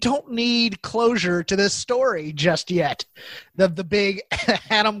Loomis. We don't need closure to this story just yet. The big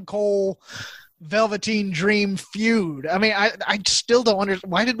Adam Cole Velveteen Dream feud. I mean, I still don't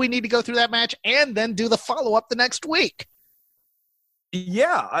understand. Why did we need to go through that match and then do the follow-up the next week?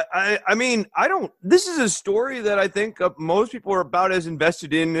 Yeah, I mean, I don't. This is a story that I think most people are about as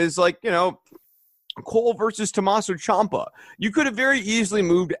invested in as, like, Cole versus Tommaso Ciampa. You could have very easily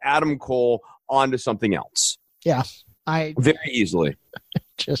moved Adam Cole onto something else. Yeah, very easily.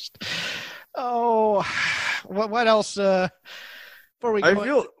 What else? Before we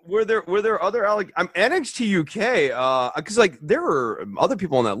feel were there other NXT UK? Because there were other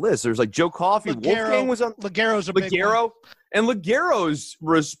people on that list. There's Joe Coffey, Wolfgang was on. Ligero's a big one. And Ligero's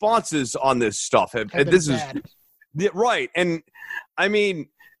responses on this stuff have this bad. Right. And I mean,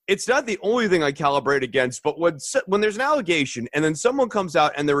 it's not the only thing I calibrate against, but when there's an allegation and then someone comes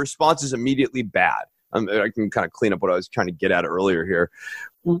out and their response is immediately bad, I can kind of clean up what I was trying to get at earlier here.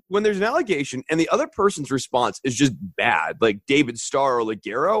 When there's an allegation and the other person's response is just bad, like David Starr or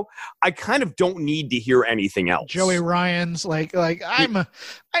Ligero, I kind of don't need to hear anything else. Joey Ryan's I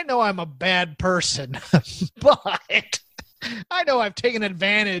know I'm a bad person, but I know I've taken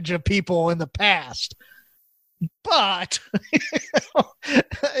advantage of people in the past. But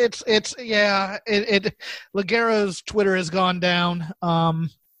Ligero's Twitter has gone down.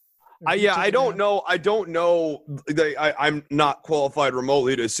 I don't know. I'm not qualified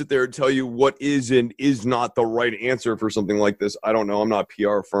remotely to sit there and tell you what is and is not the right answer for something like this. I don't know. I'm not a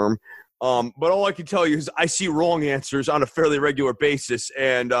PR firm. But all I can tell you is I see wrong answers on a fairly regular basis,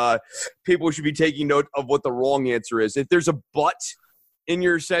 and people should be taking note of what the wrong answer is. If there's a but in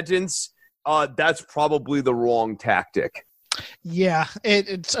your sentence, that's probably the wrong tactic. Yeah,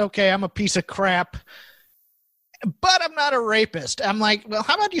 it's okay. I'm a piece of crap, but I'm not a rapist. I'm like, well,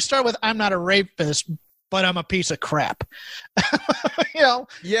 how about you start with I'm not a rapist, but I'm a piece of crap? Yeah.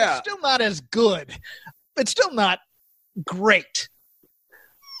 It's still not as good. It's still not great.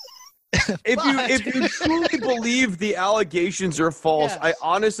 If you truly believe the allegations are false, yes. I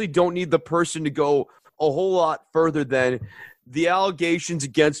honestly don't need the person to go a whole lot further than the allegations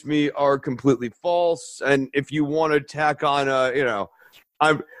against me are completely false. And if you want to tack on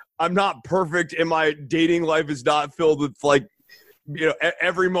I'm not perfect and my dating life is not filled with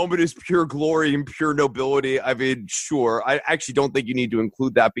every moment is pure glory and pure nobility. I mean, sure. I actually don't think you need to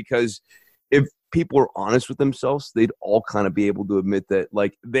include that, because if people are honest with themselves, they'd all kind of be able to admit that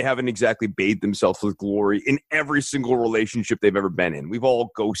they haven't exactly bathed themselves with glory in every single relationship they've ever been in. We've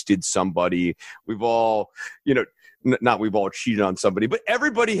all ghosted somebody. We've all, not we've all cheated on somebody, but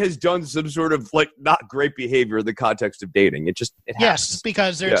everybody has done some sort of not great behavior in the context of dating. It happens. Yes,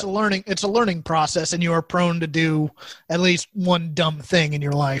 because it's a learning process, and you are prone to do at least one dumb thing in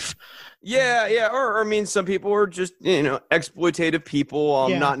your life. Yeah, or I mean, some people are just exploitative people.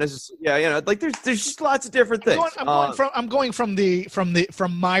 Not necessarily. Yeah, like there's just lots of different things. I'm going from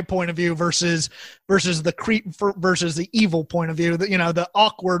my point of view versus the versus the evil point of view. The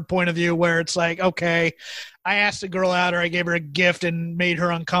awkward point of view where it's like, okay, I asked a girl out or I gave her a gift and made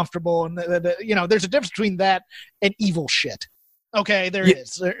her uncomfortable, and there's a difference between that and evil shit. Okay, there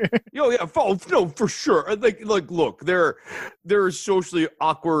is. Yeah, no, for sure. Like, look, there are socially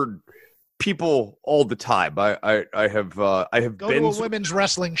awkward people all the time. I have Go been to a women's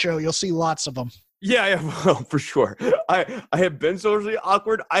wrestling show. You'll see lots of them. Yeah, well, for sure. I have been socially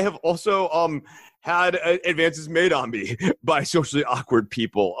awkward. I have also had advances made on me by socially awkward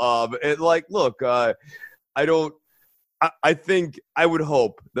people. And like, look, I think I would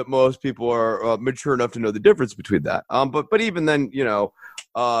hope that most people are mature enough to know the difference between that. But even then,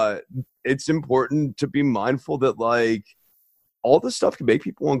 it's important to be mindful that like all this stuff can make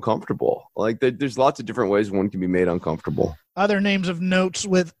people uncomfortable. Like there's lots of different ways one can be made uncomfortable. Other names of notes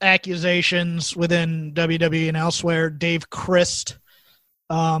with accusations within WWE and elsewhere: Dave Christ.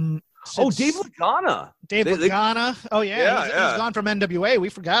 Dave Lagana. Dave Lagana. Oh yeah, he's gone from NWA. We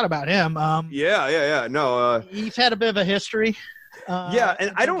forgot about him. Yeah. No, he's had a bit of a history.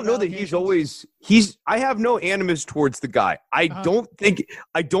 And I don't know that I have no animus towards the guy. I don't think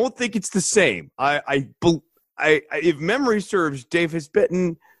it's the same. If memory serves, Dave has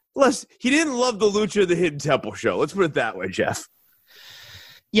bitten less. He didn't love the Lucha the Hidden Temple show. Let's put it that way, Jeff.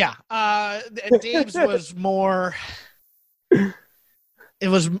 Yeah. Dave's was more. It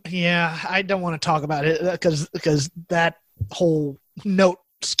was, I don't want to talk about it because that whole note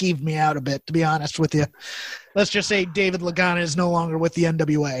skeeved me out a bit, to be honest with you. Let's just say David Lagana is no longer with the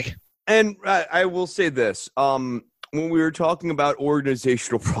NWA. And I will say this. When we were talking about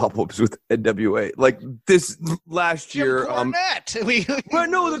organizational problems with NWA, like this last year. Cornette.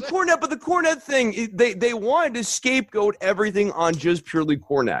 No, the Cornette thing, they wanted to scapegoat everything on just purely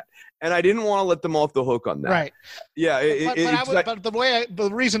Cornette. And I didn't want to let them off the hook on that. Right. Yeah. But the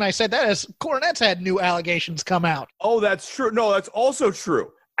reason I said that is Cornette's had new allegations come out. Oh, that's true. No, that's also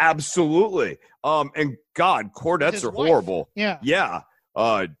true. Absolutely. And God, Cornettes are horrible. Yeah. Yeah.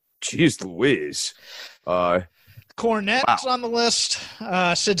 Jeez Louise. Cornette's on the list.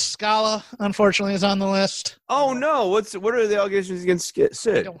 Sid Scala, unfortunately, is on the list. Oh no! What are the allegations against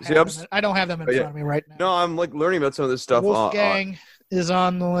Sid? I don't have them in front of me right now. No, I'm like learning about some of this stuff. Wolfgang is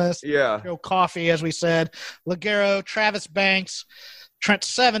on the list. Yeah. Joe Coffey, as we said. Ligero, Travis Banks, Trent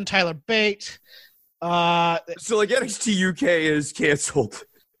Seven, Tyler Bate. So like NXT UK is canceled.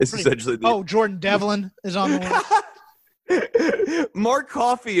 It's essentially Jordan Devlin is on the list. Mark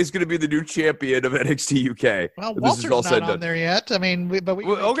Coffey is going to be the new champion of NXT UK. Well, Walter's not on there yet. I mean,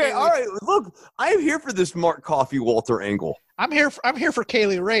 all right. Look, I am here for this Mark Coffey Walter angle. I'm here for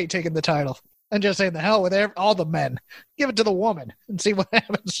Kaylee Ray taking the title and just saying the hell with all the men. Give it to the woman and see what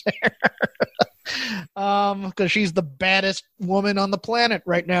happens there. Because she's the baddest woman on the planet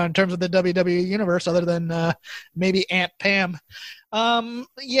right now in terms of the WWE universe, other than maybe Aunt Pam. And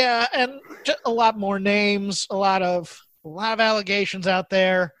just a lot more names, a lot of allegations out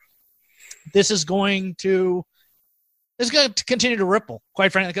there. This is going to continue to ripple,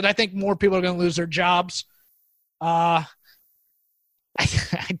 quite frankly, because I think more people are going to lose their jobs. I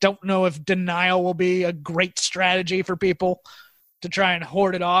don't know if denial will be a great strategy for people to try and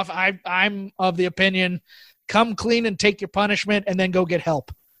hoard it off. I'm of the opinion, come clean and take your punishment and then go get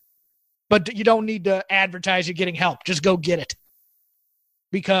help. But you don't need to advertise you're getting help. Just go get it.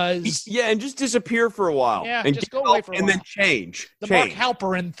 Because and just disappear for a while. Yeah, and just go away for a while. And then change. Mark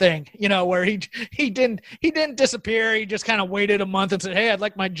Halperin thing, where he didn't disappear. He just kind of waited a month and said, "Hey, I'd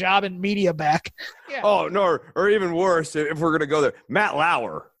like my job in media back." Yeah. Oh no, or even worse, if we're gonna go there, Matt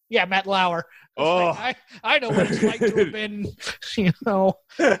Lauer. Yeah, Matt Lauer. I know what it's like to have been, crucified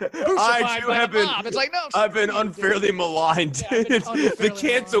by the mob. It's like, no, I've been unfairly maligned. The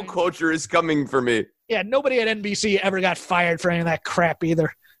cancel culture is coming for me. Yeah, nobody at NBC ever got fired for any of that crap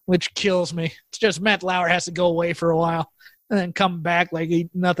either, which kills me. It's just Matt Lauer has to go away for a while and then come back like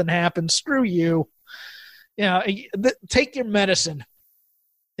nothing happened. Screw you. Take your medicine.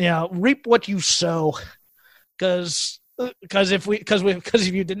 Reap what you sow. Because if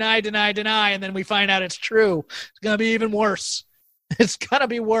you deny, and then we find out it's true, it's gonna be even worse. It's gonna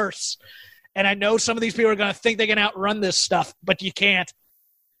be worse. And I know some of these people are gonna think they can outrun this stuff, but you can't.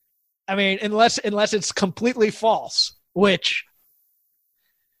 I mean, unless it's completely false, which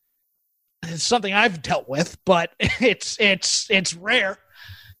is something I've dealt with, but it's rare.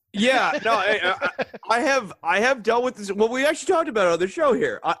 Yeah, no, I have dealt with this. Well, we actually talked about it on the show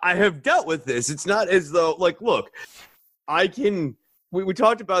here. I have dealt with this. It's not as though, like, look, I can we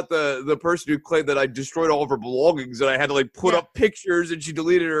talked about the person who claimed that I destroyed all of her belongings and I had to like put up pictures and she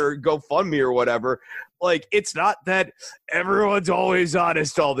deleted her GoFundMe or whatever. Like, it's not that everyone's always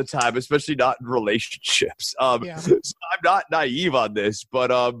honest all the time, especially not in relationships. So I'm not naive on this,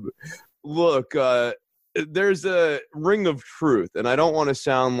 but look, there's a ring of truth, and I don't want to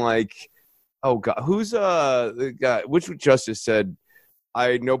sound like, oh God, who's the guy? Which Justice said,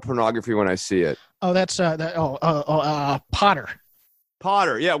 "I know pornography when I see it." Oh, that's Potter.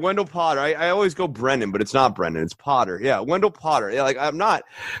 Potter, yeah, Wendell Potter. I always go Brendan, but it's not Brendan. It's Potter. Yeah, Wendell Potter. Yeah, like I'm not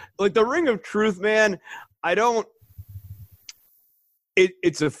like the ring of truth, man. I don't.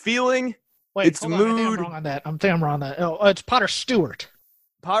 It's a feeling. Wait, it's mood. I think I'm wrong on that. I think I'm wrong on that. Oh, it's Potter Stewart.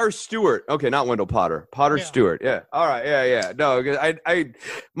 Potter Stewart. Okay, not Wendell Potter. Potter Stewart. Yeah. All right. Yeah. No, I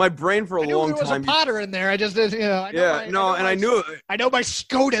my brain for a long time. There was a Potter in there. I just, I knew it. I know my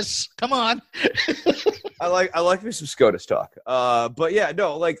SCOTUS. Come on. I like me some SCOTUS talk. But yeah,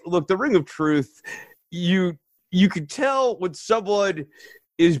 no, like, look, the ring of truth. You could tell when someone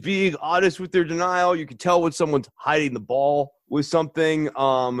is being honest with their denial. You can tell when someone's hiding the ball with something.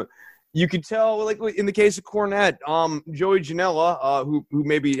 You can tell, like in the case of Cornette, Joey Janela, who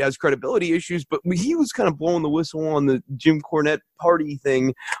maybe has credibility issues, but he was kind of blowing the whistle on the Jim Cornette party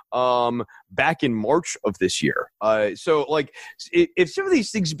thing back in March of this year. So, like, if some of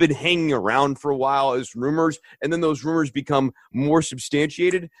these things have been hanging around for a while as rumors, and then those rumors become more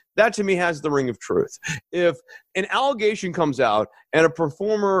substantiated, that to me has the ring of truth. If an allegation comes out and a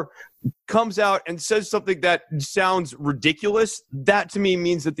performer comes out and says something that sounds ridiculous, that to me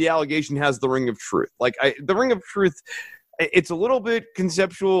means that the allegation has the ring of truth. Like, the ring of truth, it's a little bit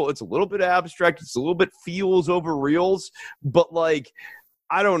conceptual, it's a little bit abstract, it's a little bit feels over reals, but like,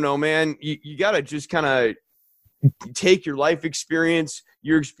 I don't know, man, you gotta just kind of take your life experience,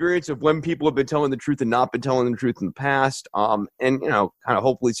 your experience of when people have been telling the truth and not been telling the truth in the past, and, you know, kind of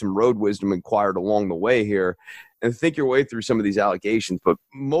hopefully some road wisdom acquired along the way here, and think your way through some of these allegations. But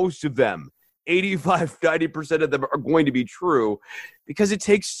most of them, 85-90% of them are going to be true, because it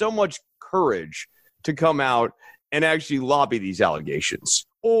takes so much courage to come out and actually lobby these allegations,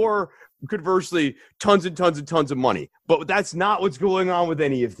 or conversely, tons and tons and tons of money. But that's not what's going on with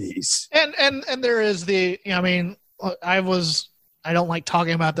any of these. And there is the, I mean, I don't like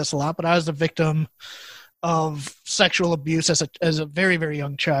talking about this a lot, but I was a victim of sexual abuse as a very, very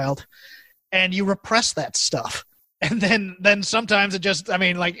young child, and you repress that stuff. And then sometimes it just, I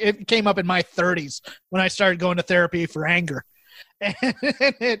mean, like, it came up in my 30s when I started going to therapy for anger.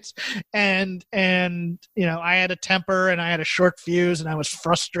 And you know, I had a temper and I had a short fuse and I was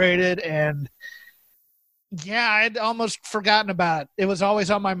frustrated, and yeah, I'd almost forgotten about it. It was always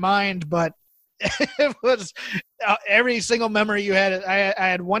on my mind, but it was every single memory you had. I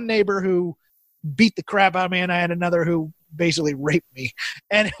had one neighbor who beat the crap out of me, and I had another who basically raped me,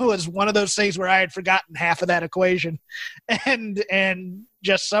 and it was one of those things where I had forgotten half of that equation, and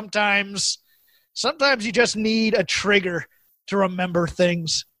just sometimes you just need a trigger to remember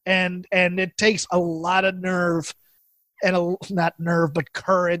things, and it takes a lot of nerve, and not nerve but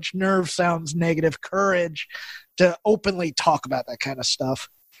courage. Nerve sounds negative. Courage to openly talk about that kind of stuff.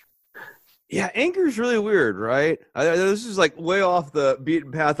 Yeah, anger is really weird, right? This is like way off the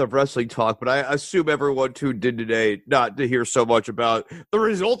beaten path of wrestling talk, but I assume everyone tuned in today not to hear so much about the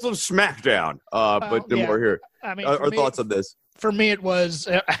results of SmackDown. But yeah, more here. I mean, our thoughts on this. For me, it was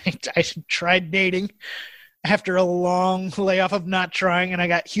I tried dating after a long layoff of not trying, and I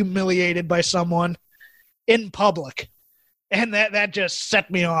got humiliated by someone in public, and that just set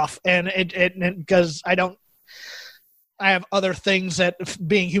me off. And it because I have other things that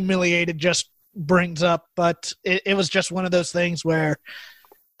being humiliated just brings up, but it was just one of those things where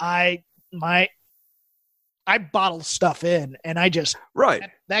I bottled stuff in, and I just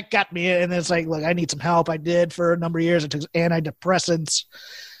that got me in. And it's like, look, I need some help. I did for a number of years. I took antidepressants,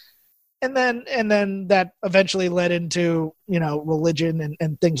 and then that eventually led into, you know, religion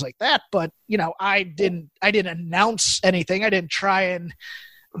and things like that. But, you know, I didn't announce anything. I didn't try and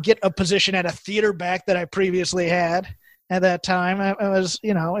get a position at a theater back that I previously had. At that time, it was.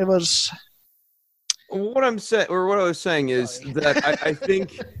 What I'm saying, or what I was saying, is that I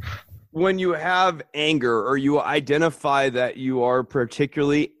think when you have anger, or you identify that you are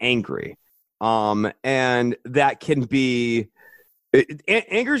particularly angry, and that can be.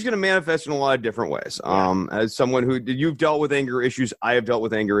 Anger is going to manifest in a lot of different ways. As someone who you've dealt with anger issues, I have dealt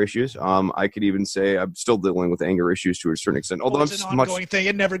with anger issues. I could even say I'm still dealing with anger issues to a certain extent. Although it's an ongoing thing,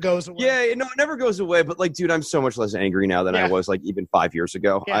 it never goes away. Yeah, no, it never goes away. But like, dude, I'm so much less angry now than I was like even 5 years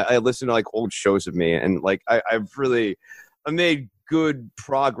ago. Yeah. I listen to like old shows of me, and like I made good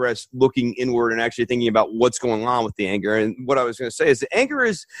progress looking inward and actually thinking about what's going on with the anger. And what I was going to say is that anger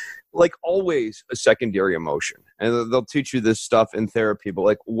is, like, always a secondary emotion. And they'll teach you this stuff in therapy, but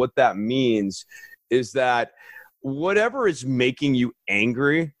like what that means is that whatever is making you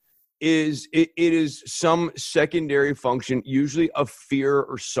angry it is some secondary function, usually of fear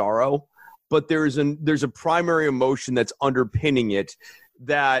or sorrow, but there's a primary emotion that's underpinning it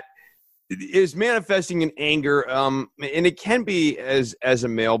that is manifesting in anger, and it can be as a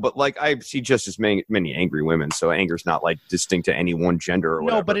male, but like I see just as many angry women, so anger's not like distinct to any one gender or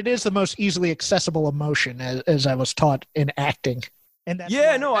whatever. No, but it is the most easily accessible emotion, as I was taught in acting. And that's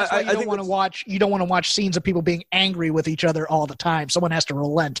I don't want to watch scenes of people being angry with each other all the time. Someone has to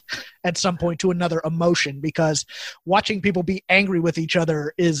relent at some point to another emotion, because watching people be angry with each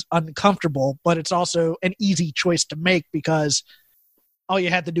other is uncomfortable, but it's also an easy choice to make because all you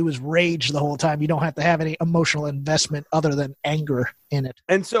have to do is rage the whole time. You don't have to have any emotional investment other than anger in it.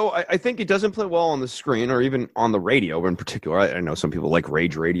 And so I think it doesn't play well on the screen or even on the radio in particular. I know some people like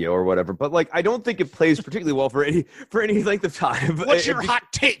rage radio or whatever, but like I don't think it plays particularly well for any length of time. What's your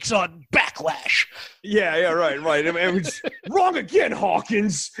hot takes on Backlash? Yeah, right. I mean, wrong again,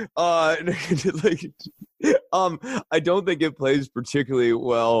 Hawkins. I don't think it plays particularly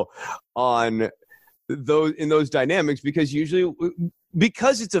well on those dynamics, because usually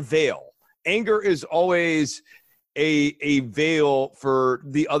because it's a veil. Anger is always a veil for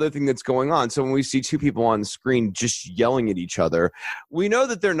the other thing that's going on. So when we see two people on the screen just yelling at each other, we know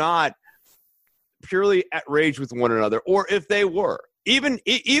that they're not purely at rage with one another. Or if they were, even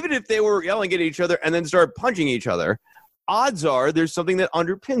if they were yelling at each other and then started punching each other, odds are there's something that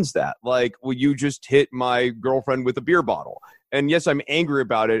underpins that. Like, well, you just hit my girlfriend with a beer bottle. And yes, I'm angry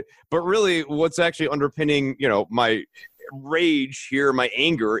about it, but really what's actually underpinning, my rage here, my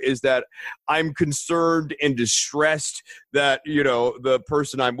anger, is that I'm concerned and distressed that, the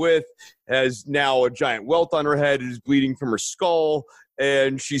person I'm with has now a giant welt on her head, is bleeding from her skull,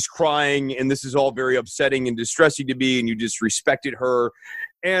 and she's crying, and this is all very upsetting and distressing to me, and you disrespected her.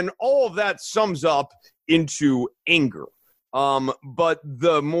 And all of that sums up into anger. But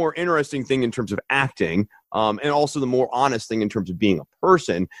the more interesting thing in terms of acting, and also the more honest thing in terms of being a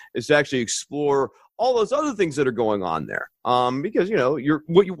person, is to actually explore all those other things that are going on there. Because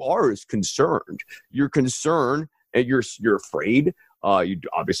what you are is concerned. You're concerned, and you're afraid. You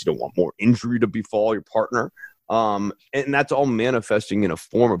obviously don't want more injury to befall your partner. And that's all manifesting in a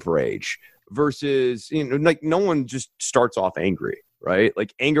form of rage. Versus, like no one just starts off angry, right?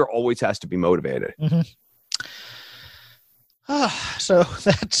 Like anger always has to be motivated. Mm-hmm. So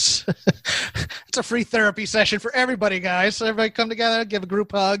that's it's a free therapy session for everybody, guys. So everybody come together, give a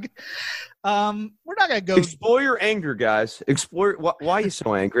group hug. We're not gonna go explore your anger, guys. Explore why are you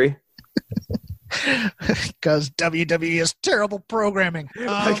so angry? Because WWE is terrible programming.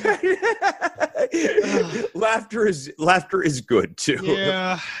 Laughter is good too.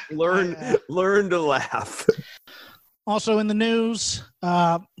 Yeah, learn to laugh. Also in the news,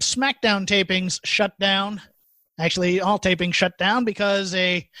 SmackDown tapings shut down. Actually, all tapings shut down because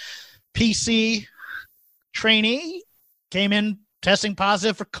a PC trainee came in testing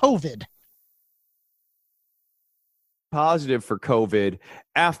positive for COVID. Positive for COVID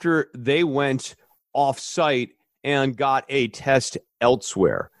after they went off-site and got a test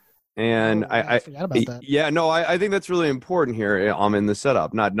elsewhere. And I forgot about that. Yeah, no, I think that's really important here. I'm in the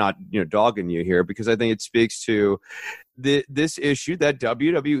setup, not dogging you here, because I think it speaks to this issue that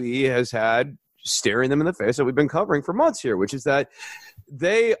WWE has had staring them in the face that we've been covering for months here, which is that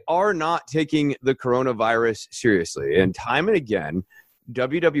they are not taking the coronavirus seriously. And time and again,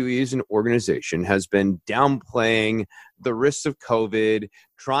 WWE as an organization has been downplaying the risks of COVID,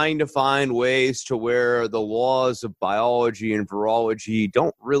 trying to find ways to where the laws of biology and virology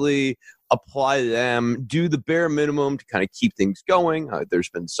don't really apply to them, do the bare minimum to kind of keep things going. There's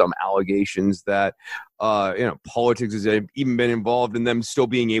been some allegations that, politics has even been involved in them still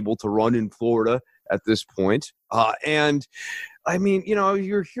being able to run in Florida at this point. And I mean,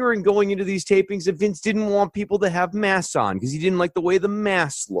 you're hearing going into these tapings that Vince didn't want people to have masks on because he didn't like the way the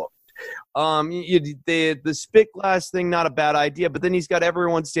masks looked. The spit glass thing, not a bad idea, but then he's got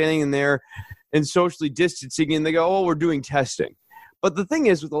everyone standing in there and socially distancing, and they go, oh, we're doing testing. But the thing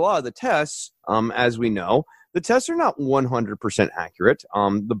is, with a lot of the tests, as we know, the tests are not 100% accurate.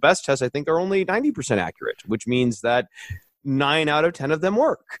 The best tests, I think, are only 90% accurate, which means that 9 out of 10 of them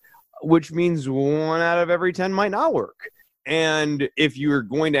work, which means 1 out of every 10 might not work. And if you're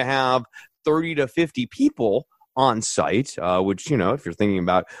going to have 30 to 50 people on site, which, if you're thinking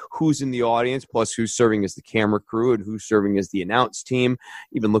about who's in the audience, plus who's serving as the camera crew and who's serving as the announce team,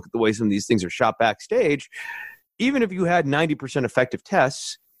 even look at the way some of these things are shot backstage, even if you had 90% effective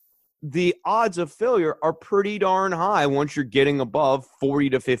tests, the odds of failure are pretty darn high once you're getting above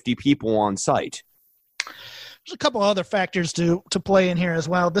 40 to 50 people on site. There's a couple other factors to play in here as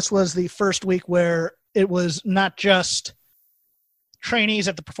well. This was the first week where it was not just trainees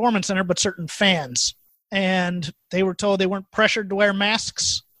at the Performance Center, but certain fans. And they were told they weren't pressured to wear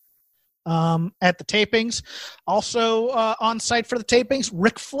masks at the tapings. Also on site for the tapings,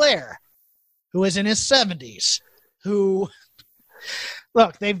 Ric Flair, who is in his 70s, who...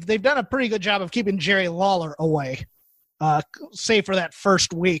 Look, they've done a pretty good job of keeping Jerry Lawler away, save for that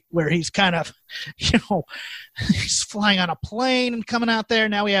first week where he's kind of, he's flying on a plane and coming out there.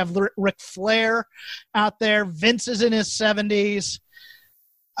 Now we have Ric Flair out there. Vince is in his 70s.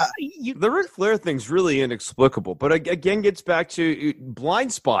 The Ric Flair thing's really inexplicable, but again gets back to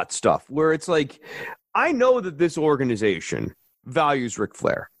blind spot stuff where it's like, I know that this organization values Ric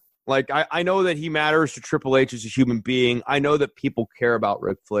Flair. Like, I know that he matters to Triple H as a human being. I know that people care about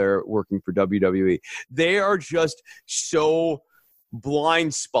Ric Flair working for WWE. They are just so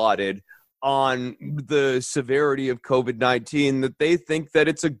blind spotted on the severity of COVID-19 that they think that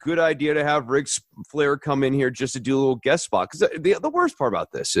it's a good idea to have Ric Flair come in here just to do a little guest spot. Because the worst part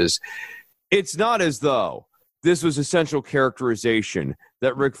about this is it's not as though this was essential characterization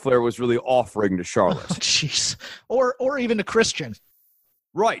that Ric Flair was really offering to Charlotte. Jeez. Or even to Christian.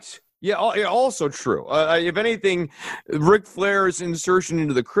 Right. Yeah, also true. If anything, Ric Flair's insertion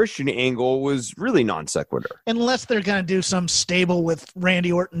into the Christian angle was really non sequitur. Unless they're going to do some stable with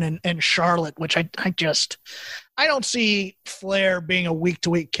Randy Orton and Charlotte, which I don't see Flair being a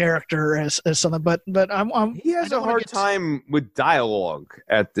week-to-week character as something. But he has a hard time with dialogue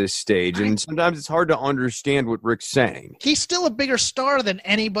at this stage, and sometimes it's hard to understand what Ric's saying. He's still a bigger star than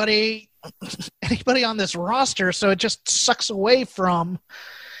anybody on this roster, so it just sucks away from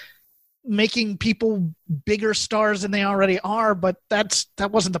making people bigger stars than they already are. But that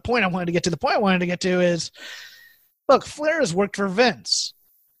wasn't the point I wanted to get to. The point I wanted to get to is, look, Flair has worked for Vince.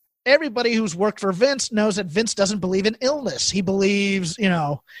 Everybody who's worked for Vince knows that Vince doesn't believe in illness. He believes,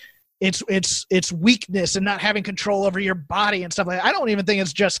 it's weakness and not having control over your body and stuff like that. I don't even think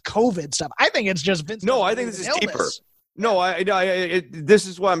it's just COVID stuff. I think it's just Vince. No, I think this is deeper. No, this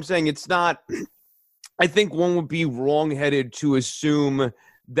is what I'm saying. It's not. I think one would be wrongheaded to assume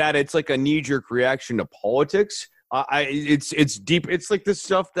that it's like a knee-jerk reaction to politics. It's deep. It's like the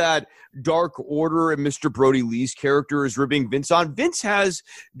stuff that Dark Order and Mr. Brody Lee's character is ribbing Vince on. Vince has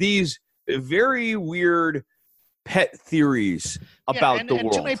these very weird pet theories about the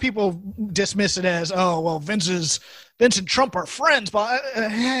world. Too many people dismiss it as, Vince and Trump are friends, but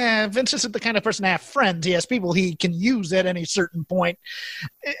Vince isn't the kind of person to have friends. He has people he can use at any certain point.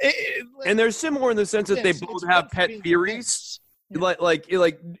 And they're similar in the sense that they both have pet theories. Like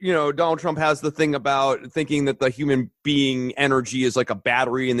Donald Trump has the thing about thinking that the human being energy is like a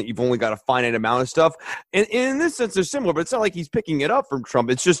battery and that you've only got a finite amount of stuff. And in this sense, they're similar, but it's not like he's picking it up from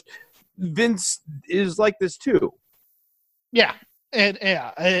Trump. It's just Vince is like this too. Yeah.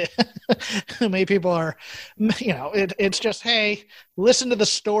 Many people are, it's just, hey, listen to the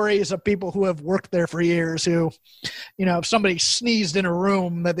stories of people who have worked there for years who, if somebody sneezed in a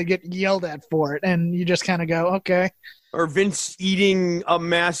room that they get yelled at for it, and you just kind of go, okay. Or Vince eating a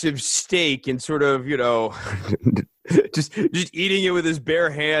massive steak and sort of, just eating it with his bare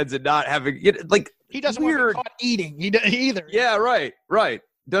hands and not having it, like, he doesn't want to be caught eating either. Yeah, right.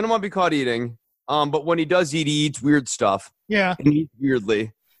 Doesn't want to be caught eating. But when he does eat, he eats weird stuff. Yeah. And he eats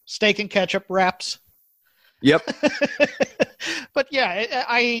weirdly. Steak and ketchup wraps. Yep. But yeah,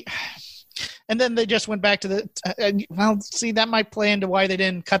 and then they just went back to that might play into why they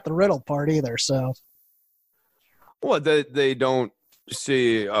didn't cut the Riddle part either. So. Well, they don't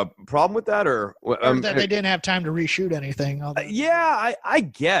see a problem with that, or that they didn't have time to reshoot anything. I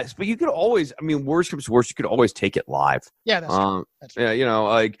guess, but you could always. I mean, worst comes to worst, you could always take it live. Yeah, that's true.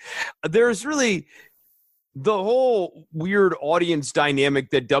 Yeah, there's really the whole weird audience dynamic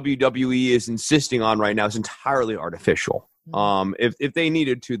that WWE is insisting on right now is entirely artificial. Mm-hmm. If they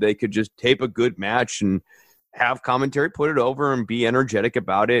needed to, they could just tape a good match and have commentary, put it over, and be energetic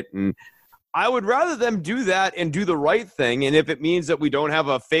about it. And I would rather them do that and do the right thing. And if it means that we don't have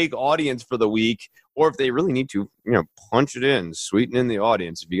a fake audience for the week, or if they really need to, punch it in, sweeten in the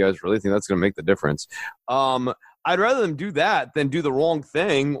audience, if you guys really think that's going to make the difference, I'd rather them do that than do the wrong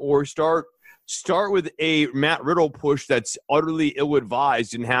thing or start with a Matt Riddle push that's utterly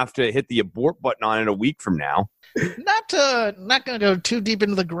ill-advised and have to hit the abort button on it a week from now. Not going to go too deep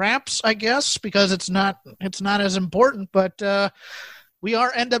into the graps, I guess, because it's not as important, but we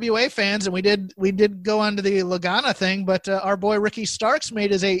are NWA fans, and we did go on to the Lagana thing, but our boy Ricky Starks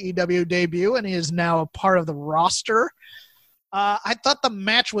made his AEW debut, and he is now a part of the roster. I thought the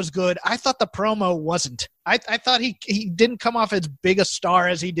match was good. I thought the promo wasn't. I thought he didn't come off as big a star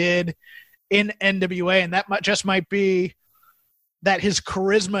as he did in NWA, and that just might be that his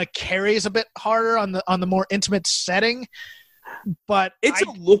charisma carries a bit harder on the more intimate setting. But it's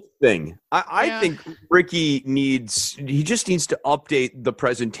a look thing. I think Ricky just needs to update the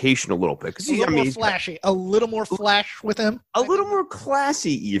presentation a little bit, because he's more flashy, a little more flash with him, a little more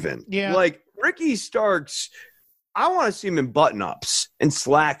classy even. Yeah, like Ricky Starks, I want to see him in button-ups and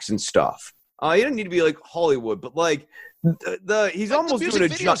slacks and stuff. He doesn't need to be like Hollywood, but like he's almost doing a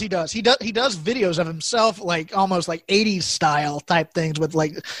videos. He does videos of himself, like almost like 80s style type things with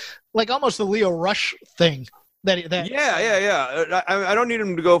like almost the Leo Rush thing. Yeah. I don't need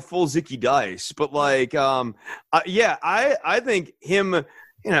him to go full Zicky Dice, but like, I think him,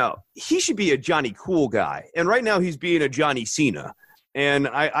 he should be a Johnny Cool guy, and right now he's being a Johnny Cena, and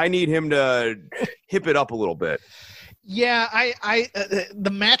I need him to hip it up a little bit. Yeah, the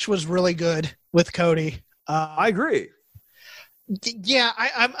match was really good with Cody. I agree. Yeah,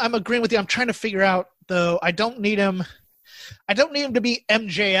 I'm agreeing with you. I'm trying to figure out though. I don't need him to be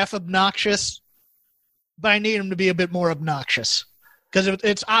MJF obnoxious, but I need him to be a bit more obnoxious, because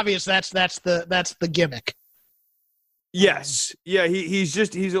it's obvious that's the gimmick. Yes. Yeah, he's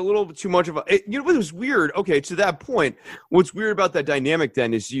a little bit too much of a – you know what was weird? Okay, to that point, what's weird about that dynamic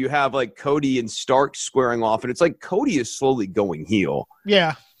then is you have like Cody and Starks squaring off, and it's like Cody is slowly going heel.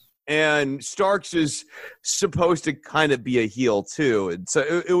 Yeah. And Starks is supposed to kind of be a heel too. And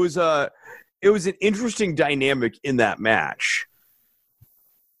so it was an interesting dynamic in that match.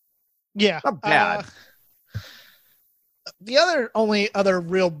 Yeah. Not bad. The only other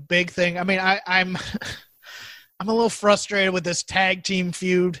real big thing, I mean, I'm a little frustrated with this tag team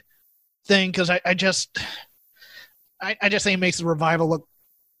feud thing, because I just think it makes the Revival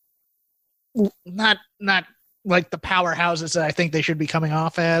look not like the powerhouses that I think they should be coming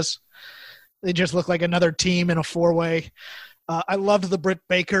off as. They just look like another team in a four-way. I loved the Britt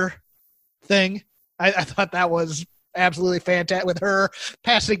Baker thing. I thought that was absolutely fantastic, with her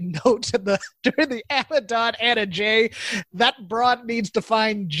passing notes during the Abaddon Anna Jay. That broad needs to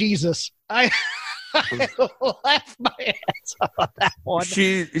find Jesus. I laughed my ass off on that one.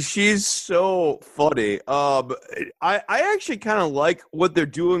 She's so funny. I actually kind of like what they're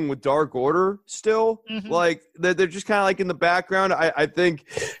doing with Dark Order still. Mm-hmm. Like they're just kind of like in the background. I think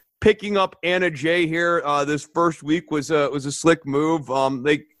picking up Anna Jay here this first week was a slick move.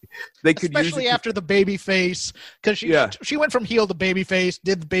 They could especially after the baby face, because she went from heel to baby face,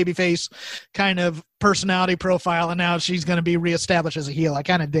 did the baby face kind of personality profile, and now she's going to be reestablished as a heel. I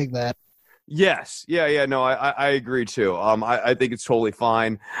kind of dig that. Yes. Yeah. No, I agree too. I think it's totally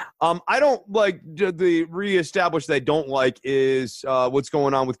fine. I don't like the reestablish that I don't like is what's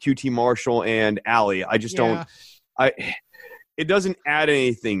going on with QT Marshall and Allie. I just don't. It doesn't add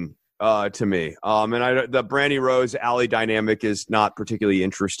anything to me. And the Brandy Rose Allie dynamic is not particularly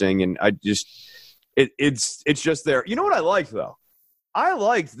interesting, and I just it's just there. You know what I liked though? I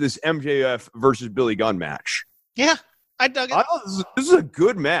liked this MJF versus Billy Gunn match. Yeah. I dug it. I thought this is a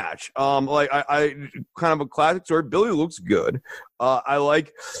good match. I kind of a classic story. Billy looks good. I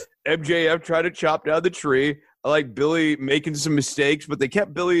like MJF trying to chop down the tree. I like Billy making some mistakes, but they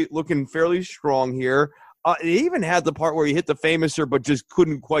kept Billy looking fairly strong here. They even had the part where he hit the Famouser, but just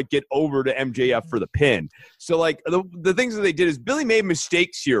couldn't quite get over to MJF for the pin. So, like, the things that they did is Billy made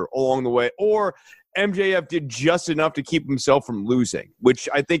mistakes here along the way, or MJF did just enough to keep himself from losing, which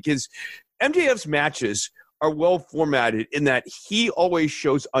I think is MJF's matches are well formatted in that he always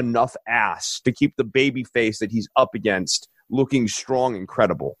shows enough ass to keep the baby face that he's up against looking strong and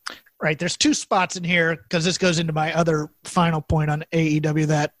credible. Right. There's two spots in here, because this goes into my other final point on AEW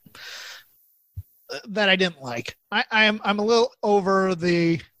that I didn't like. I'm a little over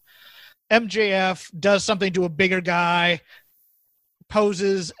the MJF does something to a bigger guy,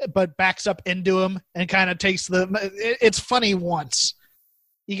 poses, but backs up into him and kind of takes it's funny once.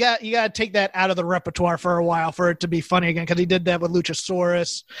 You got to take that out of the repertoire for a while for it to be funny again, because he did that with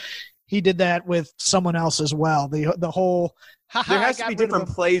Luchasaurus. He did that with someone else as well. The whole there has to be different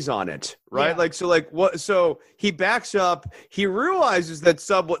plays on it, right? Yeah. So he backs up. He realizes that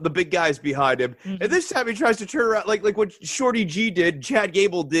the big guy's behind him, and this time he tries to turn around, like what Shorty G did, Chad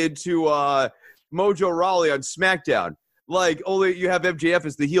Gable did to Mojo Rawley on SmackDown. Like, only you have MJF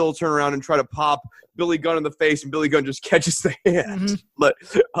as the heel turn around and try to pop Billy Gunn in the face, and Billy Gunn just catches the hand. Mm-hmm. But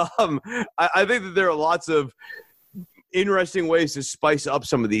I think that there are lots of interesting ways to spice up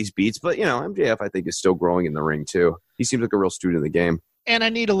some of these beats. But, MJF, I think, is still growing in the ring, too. He seems like a real student of the game. And I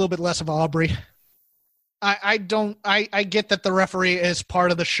need a little bit less of Aubrey. I get that the referee is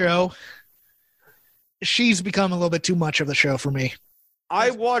part of the show. She's become a little bit too much of the show for me. I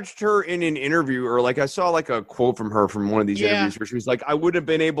watched her in an interview, or like I saw like a quote from her from one of these interviews where she was like, I wouldn't have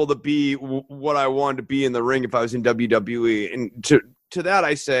been able to be what I wanted to be in the ring if I was in WWE. And to that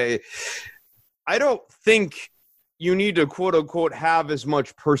I say, I don't think you need to quote unquote have as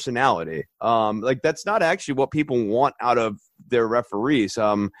much personality. Like that's not actually what people want out of their referees.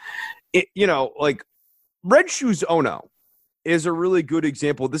 Like Red Shoes Ono is a really good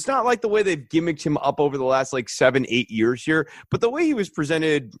example. It's not like the way they've gimmicked him up over the last like 7-8 years here, but the way he was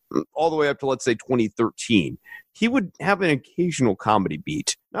presented all the way up to, let's say, 2013, he would have an occasional comedy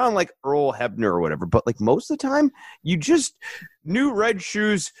beat, not unlike Earl Hebner or whatever, but like most of the time you just knew Red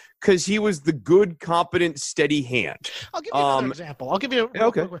Shoes because he was the good, competent, steady hand. I'll give you another example. I'll give you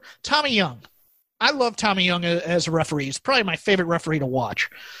Tommy Young. I love Tommy Young as a referee. He's probably my favorite referee to watch,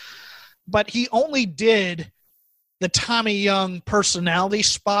 but he only did the Tommy Young personality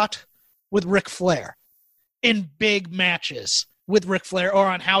spot with Ric Flair in big matches with Ric Flair, or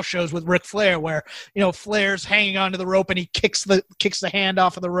on house shows with Ric Flair, where, Flair's hanging onto the rope and he kicks the hand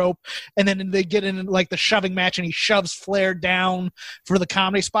off of the rope, and then they get in like the shoving match and he shoves Flair down for the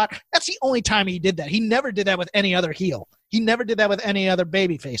comedy spot. That's the only time he did that. He never did that with any other heel. He never did that with any other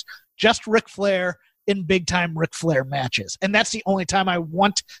babyface. Just Ric Flair in big-time Ric Flair matches. And that's the only time I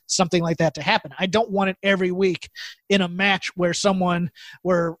want something like that to happen. I don't want it every week in a match where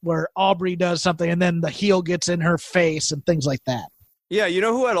where Aubrey does something and then the heel gets in her face and things like that. Yeah, you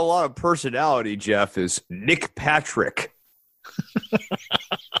know who had a lot of personality, Jeff, is Nick Patrick.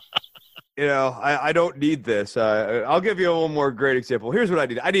 I don't need this. I'll give you one more great example. Here's what I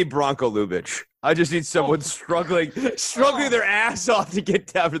need. I need Bronco Lubitsch. I just need someone struggling their ass off to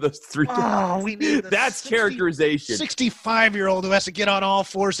get down to those 3. We need that's characterization. 65-year-old who has to get on all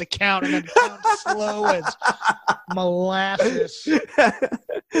fours to count and then count slow as molasses.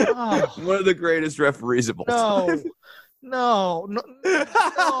 One of the greatest referees of all time. No.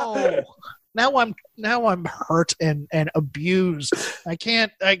 Now I'm hurt and abused. I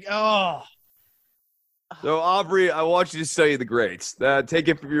can't. So Aubrey, I want you to study the greats. Take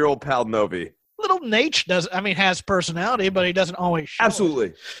it from your old pal Novi. Little Nate has personality, but he doesn't always show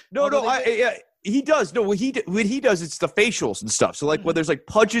Absolutely. it. He does. No, what he does, it's the facials and stuff. So like when there's like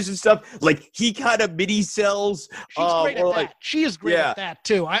punches and stuff, like he kind of mini sells. She's great at that. She is great at that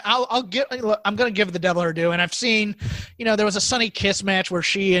too. I'm going to give the devil her due. And I've seen, there was a Sunny Kiss match where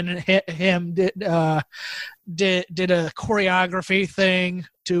she and him did a choreography thing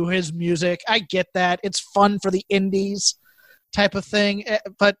to his music. I get that. It's fun for the indies type of thing.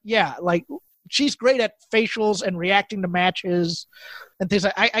 But yeah, like she's great at facials and reacting to matches and things.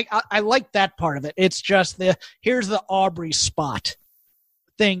 I like that part of it. It's just here's the Aubrey spot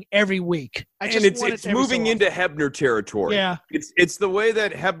thing every week. It's moving into Hebner territory. Yeah. It's the way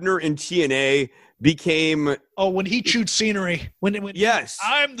that Hebner in TNA became when he chewed scenery. When yes,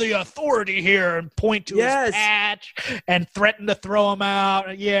 I'm the authority here, and point to his patch and threaten to throw him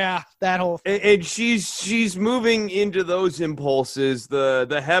out. Yeah, that whole thing. And she's moving into those impulses, the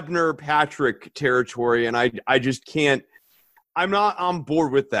Hebner Patrick territory, and I just can't. I'm not on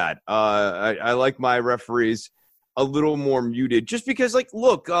board with that. I like my referees a little more muted, just because, like,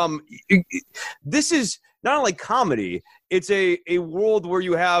 look, this is not only comedy, it's a world where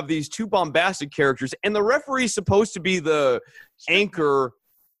you have these two bombastic characters, and the referee is supposed to be the anchor,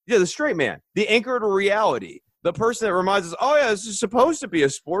 the straight man, the anchor to reality, the person that reminds us, oh yeah, this is supposed to be a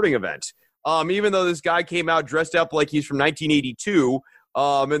sporting event. Even though this guy came out dressed up like he's from 1982,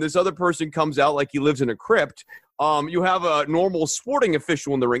 and this other person comes out like he lives in a crypt, you have a normal sporting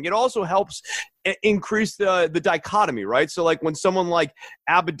official in the ring. It also helps increase the dichotomy, right? So like when someone like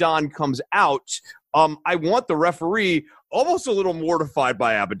Abaddon comes out, I want the referee almost a little mortified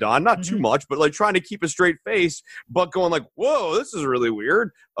by Abaddon, not too much, but like trying to keep a straight face, but going like, whoa, this is really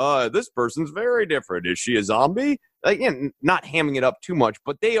weird. This person's very different. Is she a zombie? Again, not hamming it up too much,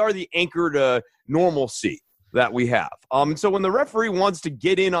 but they are the anchor to normalcy that we have. So when the referee wants to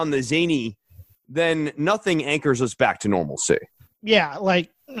get in on the zany, then nothing anchors us back to normalcy. Yeah, like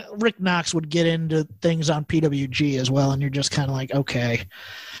Rick Knox would get into things on PWG as well, and you're just kind of like, okay.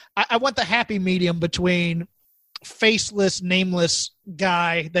 I want the happy medium between faceless, nameless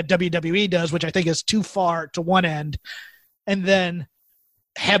guy that WWE does, which I think is too far to one end, and then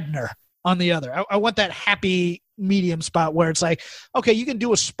Hebner on the other. I want that happy medium spot where it's like, okay, you can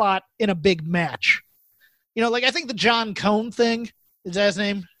do a spot in a big match. Like I think the John Cone thing, is that his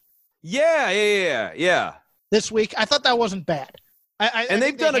name? Yeah. This week, I thought that wasn't bad. And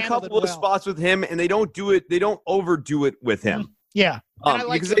they've done a couple of spots with him, and they don't overdo it with him. Yeah. And I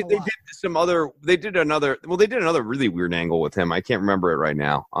like because they did another really weird angle with him. I can't remember it right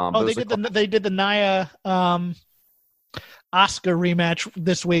now. They did the Nia Asuka rematch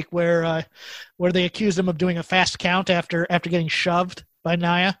this week where they accused him of doing a fast count after getting shoved by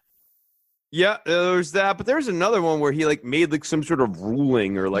Nia. Yeah, there's that, but there's another one where he like made like some sort of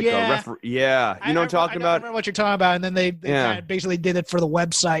ruling or like a referee. Yeah, you know what I'm talking about? I remember what you're talking about, and then they kind of basically did it for the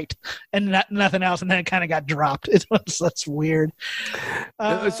website and nothing else, and then it kind of got dropped. That's weird.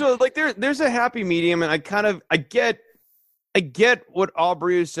 So like there's a happy medium, and I get what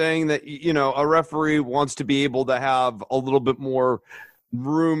Aubrey is saying, that a referee wants to be able to have a little bit more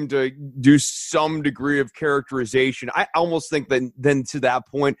room to do some degree of characterization. I almost think that then to that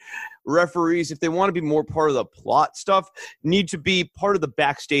point, referees, if they want to be more part of the plot stuff, need to be part of the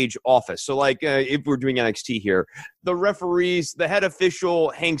backstage office. So like if we're doing NXT here, the referees, the head official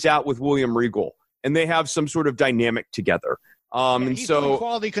hangs out with William Regal and they have some sort of dynamic together. He's doing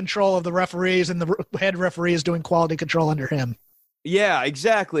quality control of the referees, and the head referee is doing quality control under him. Yeah,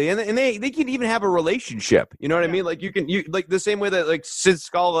 exactly. And they can even have a relationship. You know what I mean? Like you like the same way that like Sid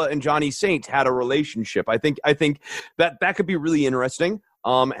Scala and Johnny Saint had a relationship. I think that could be really interesting.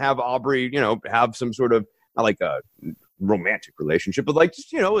 Have Aubrey, have some sort of, not like a romantic relationship, but like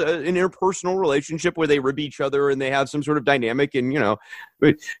just, an interpersonal relationship where they rib each other and they have some sort of dynamic. And,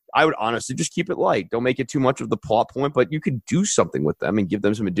 but I would honestly just keep it light. Don't make it too much of the plot point, but you could do something with them and give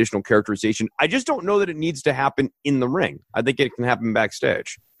them some additional characterization. I just don't know that it needs to happen in the ring. I think it can happen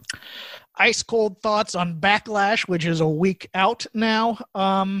backstage. Ice cold thoughts on Backlash, which is a week out now.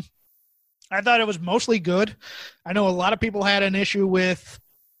 I thought it was mostly good. I know a lot of people had an issue with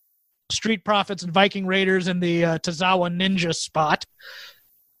Street Profits and Viking Raiders in the Tozawa Ninja spot.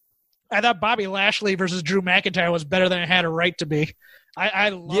 I thought Bobby Lashley versus Drew McIntyre was better than it had a right to be. I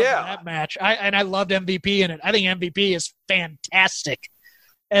loved that match. I loved MVP in it. I think MVP is fantastic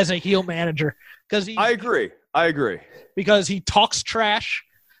as a heel manager. I agree. Because he talks trash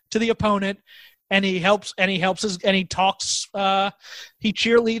to the opponent, and he cheerleads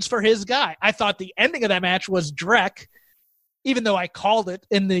for his guy. I thought the ending of that match was Drek, even though I called it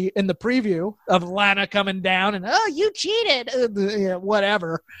in the preview of Lana coming down and, oh, you cheated,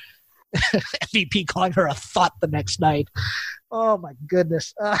 whatever. MVP calling her a thought the next night. Oh my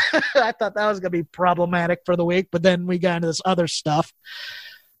goodness. I thought that was going to be problematic for the week, but then we got into this other stuff.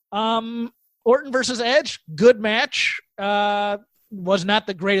 Orton versus Edge, good match. Was not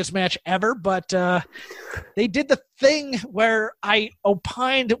the greatest match ever, but they did the thing where I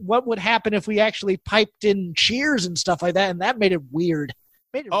opined what would happen if we actually piped in cheers and stuff like that, and that made it weird.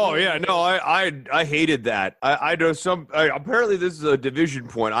 I hated that. I know apparently this is a division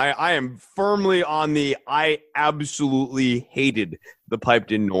point. I am firmly on I absolutely hated the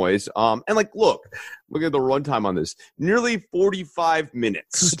piped in noise. And like, look at the runtime on this. Nearly 45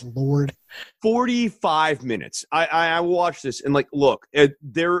 minutes. Good Lord. 45 minutes. I watched this and like, look,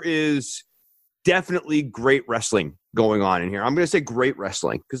 there is definitely great wrestling going on in here. I'm going to say great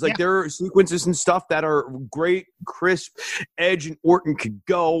wrestling because there are sequences and stuff that are great, crisp. Edge and Orton could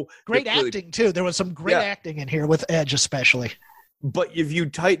go. Great acting too. There was some great acting in here with Edge especially. But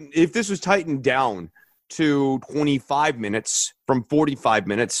if this was tightened down to 25 minutes from 45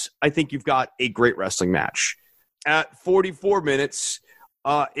 minutes, I think you've got a great wrestling match. At 44 minutes,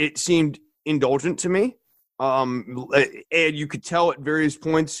 it seemed indulgent to me. And you could tell at various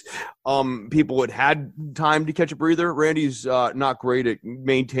points people had time to catch a breather. Randy's not great at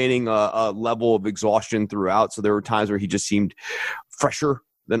maintaining a level of exhaustion throughout, so there were times where he just seemed fresher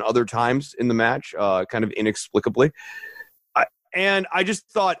than other times in the match, kind of inexplicably. And I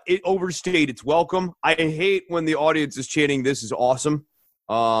just thought it overstayed its welcome. I hate when the audience is chanting, "This is awesome."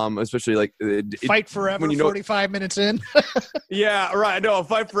 Especially like Fight Forever, 45 minutes in. Yeah, right. No,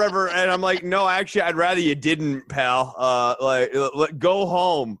 Fight Forever. And I'm like, no, actually, I'd rather you didn't, pal. Go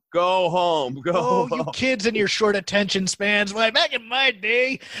home. You kids and your short attention spans. Like back in my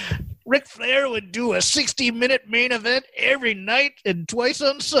day, Ric Flair would do a 60-minute main event every night and twice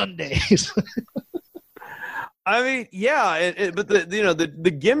on Sundays. I mean, yeah, but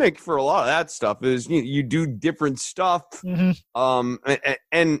the gimmick for a lot of that stuff is you do different stuff,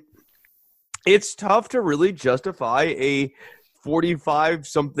 and it's tough to really justify a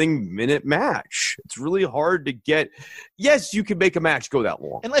 45-something minute match. It's really hard to get. Yes, you can make a match go that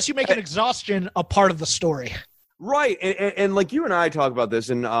long, unless you make an exhaustion a part of the story. Right, and like you and I talk about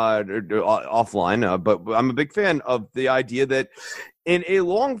this in offline, but I'm a big fan of the idea that in a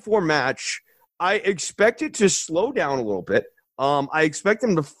long form match, I expect it to slow down a little bit. I expect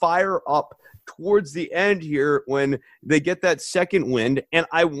them to fire up towards the end here when they get that second wind, and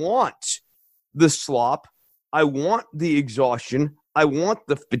I want the slop I want the exhaustion. I want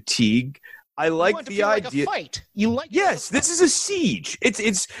the fatigue. I like the idea. Like a fight. You like? Yes, this is a siege.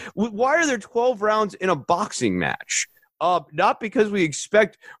 It's. Why are there 12 rounds in a boxing match? Not because we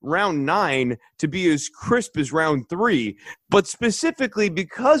expect round 9 to be as crisp as round 3, but specifically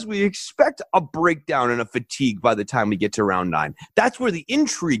because we expect a breakdown and a fatigue by the time we get to round 9. That's where the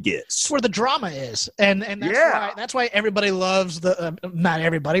intrigue is. That's where the drama is, and that's why everybody loves the. Not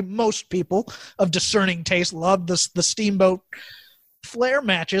everybody, most people of discerning taste love the Steamboat Flair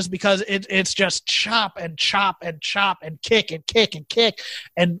matches because it's just chop and chop and chop and kick and kick and kick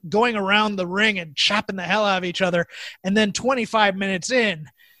and going around the ring and chopping the hell out of each other. And then 25 minutes in,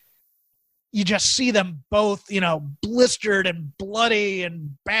 you just see them both, blistered and bloody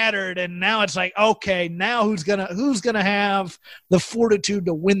and battered. And now it's like, okay, now who's gonna have the fortitude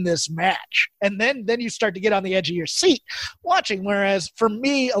to win this match? And then you start to get on the edge of your seat watching. Whereas for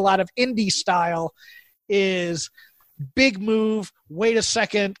me, a lot of indie style is big move, wait a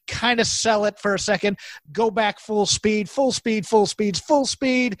second, kind of sell it for a second, go back full speed,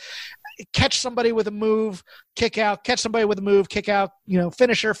 catch somebody with a move, kick out, catch somebody with a move, kick out,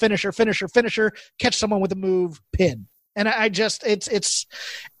 finisher, catch someone with a move, pin. And it's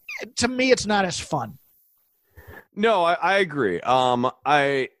to me, it's not as fun. No, I agree.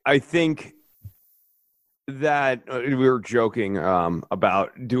 I think that we were joking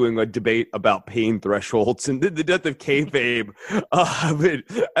about doing a debate about pain thresholds and the death of kayfabe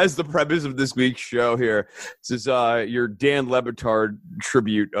as the premise of this week's show here. This is your Dan Le Batard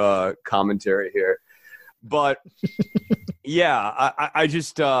tribute commentary here. But yeah, I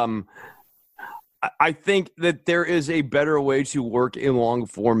just I think that there is a better way to work a long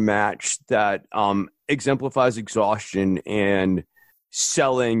form match that exemplifies exhaustion and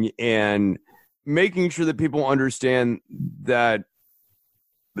selling and making sure that people understand that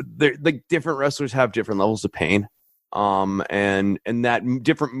like different wrestlers have different levels of pain, and that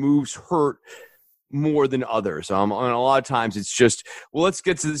different moves hurt more than others. And a lot of times it's just, well, let's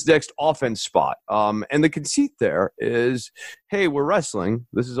get to this next offense spot. And the conceit there is, hey, we're wrestling.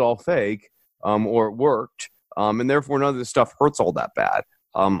 This is all fake, or it worked, and therefore none of this stuff hurts all that bad.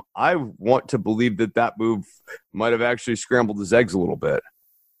 I want to believe that move might have actually scrambled his eggs a little bit.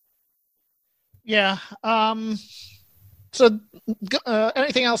 Yeah. So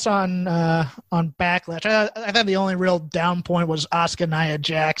anything else on Backlash? I thought the only real down point was Asuka Nia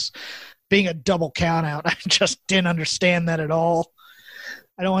Jax being a double count out. I just didn't understand that at all.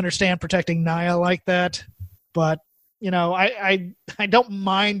 I don't understand protecting Nia like that, but I don't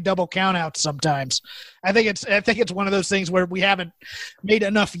mind double count outs sometimes. I think it's one of those things where we haven't made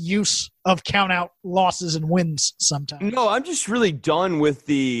enough use of count out losses and wins sometimes. No, I'm just really done with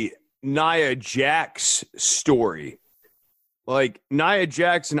the Nia Jax story. Like, Nia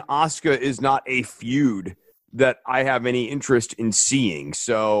Jax and Asuka is not a feud that I have any interest in seeing.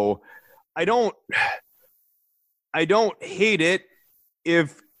 So I don't hate it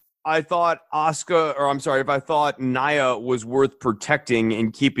if I thought if I thought Nia was worth protecting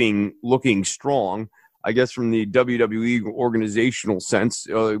and keeping looking strong. I guess from the WWE organizational sense,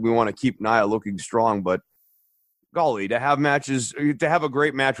 we want to keep Nia looking strong, but golly, to have a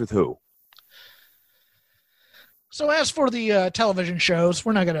great match with who? So as for the television shows,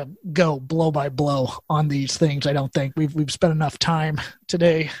 we're not going to go blow by blow on these things. I don't think we've spent enough time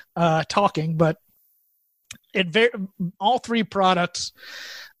today talking, but all three products,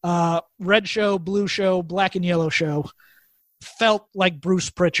 Red Show, Blue Show, Black and Yellow Show, felt like Bruce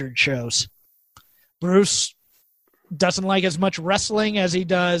Pritchard shows. Bruce doesn't like as much wrestling as he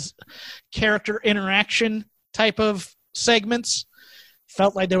does character interaction type of segments.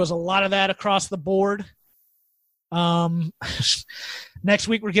 Felt like there was a lot of that across the board. Next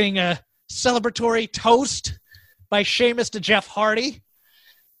week we're getting a celebratory toast by Sheamus to Jeff Hardy.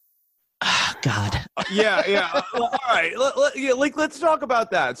 Oh, God. Yeah. All right. Let's talk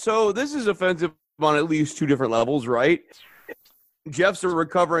about that. So this is offensive on at least two different levels, right? Jeff's a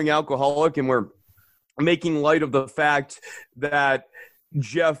recovering alcoholic, and we're making light of the fact that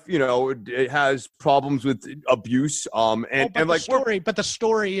Jeff, has problems with abuse. But the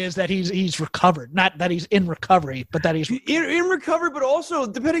story is that he's recovered, not that he's in recovery, but that he's in recovery. But also,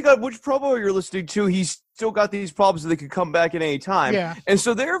 depending on which promo you're listening to, he's still got these problems that could come back at any time. Yeah. And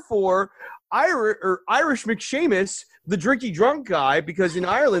so, therefore, Irish McSheamus, the drinky drunk guy, because in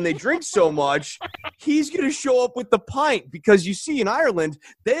Ireland they drink so much, he's going to show up with the pint, because you see in Ireland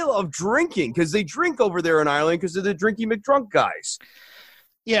they love drinking because they drink over there in Ireland because of the drinky McDrunk guys.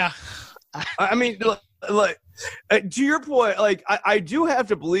 Yeah. I mean, to your point, I do have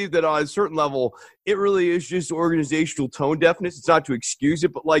to believe that on a certain level, it really is just organizational tone deafness. It's not to excuse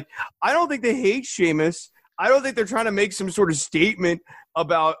it, but I don't think they hate Sheamus. I don't think they're trying to make some sort of statement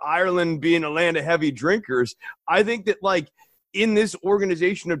about Ireland being a land of heavy drinkers. I think that, like, in this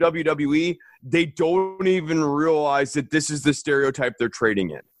organization of WWE, they don't even realize that this is the stereotype they're trading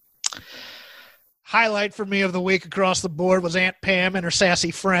in. Highlight for me of the week across the board was Aunt Pam and her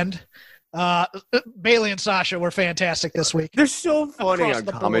sassy friend. Bailey and Sasha were fantastic this week. They're so funny Across on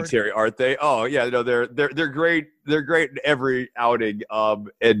the commentary, board. aren't they? Oh yeah, no, they're great. They're great in every outing.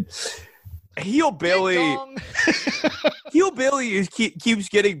 And heel Bailey, heel Bailey keeps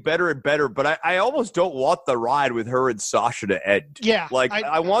getting better and better. But I almost don't want the ride with her and Sasha to end. Yeah, like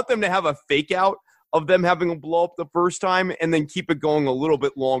I want them to have a fake out of them having a blow up the first time and then keep it going a little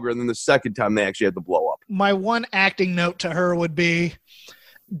bit longer than the second time they actually had the blow up. My one acting note to her would be,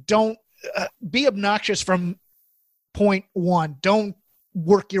 don't be obnoxious from point one. Don't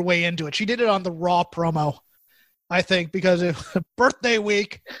work your way into it. She did it on the Raw promo, I think, because it was birthday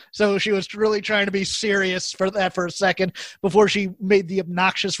week. So she was really trying to be serious for that for a second before she made the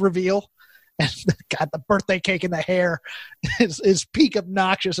obnoxious reveal. And God, the birthday cake in the hair is peak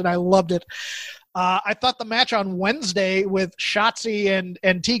obnoxious, and I loved it. I thought the match on Wednesday with Shotzi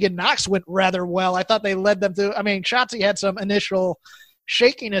and Tegan Nox went rather well. I thought they led them through. I mean, Shotzi had some initial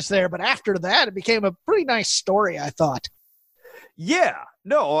shakiness there, but after that, it became a pretty nice story, I thought. Yeah.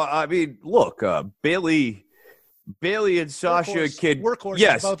 No, I mean, look, Bailey and Sasha workhorse,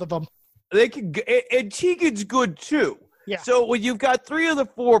 yes, both of them. They can, and Tegan's good too. Yeah. So when you've got 3 of the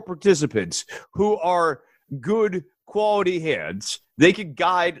 4 participants who are good quality hands, they can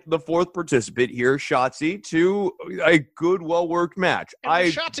guide the 4th participant here, Shotzi, to a good, well-worked match. And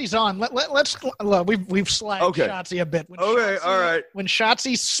when Shotzi's on, let's we've slid Shotzi a bit. All right. When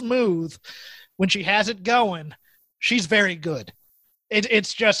Shotzi's smooth, when she has it going, she's very good.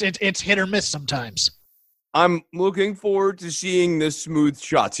 It's hit or miss sometimes. I'm looking forward to seeing this smooth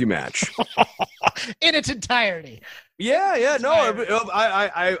Shotzi match in its entirety. Yeah. No,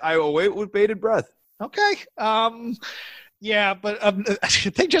 I await with bated breath. Okay. Yeah, but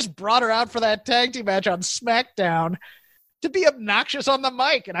they just brought her out for that tag team match on SmackDown to be obnoxious on the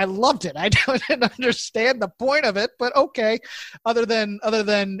mic, and I loved it. I didn't understand the point of it, but okay. Other than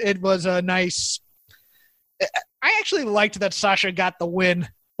it was a nice. I actually liked that Sasha got the win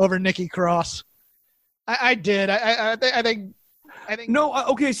over Nikki Cross. I did. I think. No,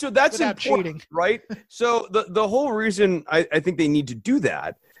 okay, so that's important, cheating, right? So the whole reason I think they need to do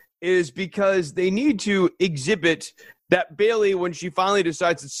that is because they need to exhibit that Bailey, when she finally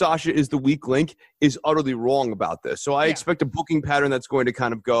decides that Sasha is the weak link, is utterly wrong about this. So I expect a booking pattern that's going to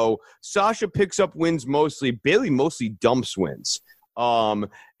kind of go, Sasha picks up wins mostly, Bailey mostly dumps wins. And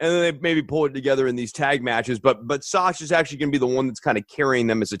then they maybe pull it together in these tag matches, but Sasha's actually going to be the one that's kind of carrying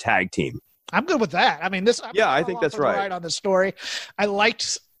them as a tag team. I'm good with that. I mean, I think that's right. On this story, I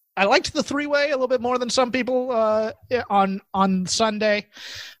liked the 3-way a little bit more than some people on Sunday.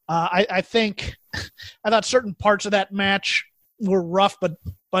 I thought certain parts of that match were rough,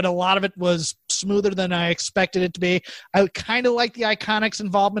 but a lot of it was smoother than I expected it to be. I kind of like the Iconics'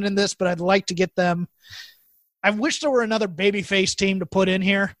 involvement in this, but I'd like to get them. I wish there were another babyface team to put in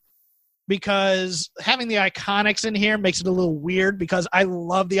here, because having the Iconics in here makes it a little weird, because I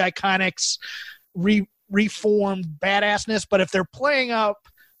love the Iconics reformed badassness, but if they're playing up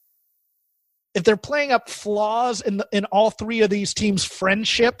flaws in all 3 of these teams'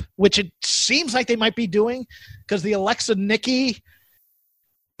 friendship, which it seems like they might be doing, because the Alexa Nikki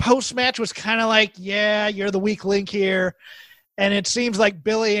post-match was kind of like, yeah, you're the weak link here. And it seems like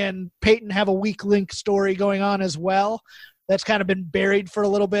Billy and Peyton have a weak link story going on as well. That's kind of been buried for a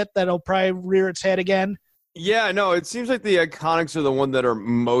little bit. That'll probably rear its head again. Yeah, no, it seems like the Iconics are the one that are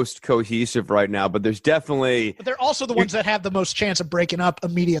most cohesive right now, but there's definitely... But they're also the ones that have the most chance of breaking up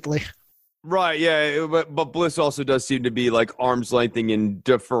immediately. Right, yeah, but Bliss also does seem to be like arm's lengthing and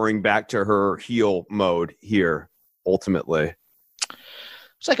deferring back to her heel mode here, ultimately.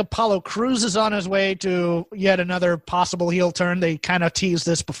 It's like Apollo Crews is on his way to yet another possible heel turn. They kind of teased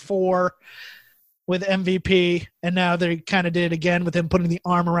this before with MVP, and now they kind of did it again with him putting the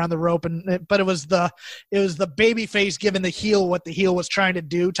arm around the rope. But it was the babyface giving the heel what the heel was trying to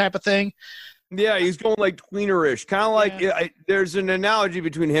do type of thing. Yeah, he's going like tweenerish, kind of like there's an analogy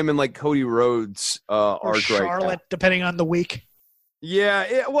between him and like Cody Rhodes or Charlotte, right, depending on the week.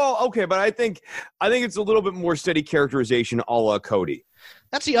 Yeah, well, okay, but I think it's a little bit more steady characterization a la Cody.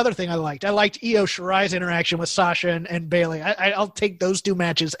 That's the other thing I liked. I liked Io Shirai's interaction with Sasha and Bailey. I'll take those 2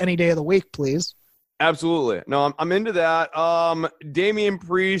 matches any day of the week, please. Absolutely. No, I'm into that. Damian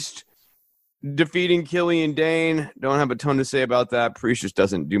Priest defeating Killian Dane. Don't have a ton to say about that. Priest just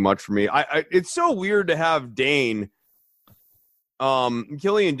doesn't do much for me. It's so weird to have Dane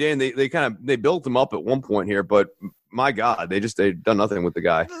Killian Dane, they built him up at one point here, but my God, they've done nothing with the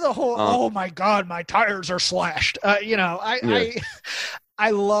guy. The whole oh my God, my tires are slashed. I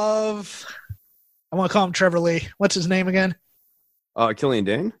love. I want to call him Trevor Lee. What's his name again? Killian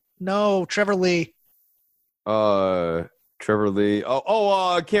Dane? No, Trevor Lee. Trevor Lee.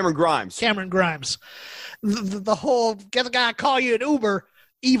 Cameron Grimes. Cameron Grimes. The whole get the guy call you an Uber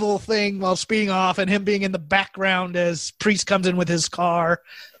evil thing while speeding off, and him being in the background as Priest comes in with his car.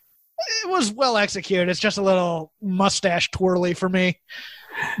 It was well executed. It's just a little mustache twirly for me.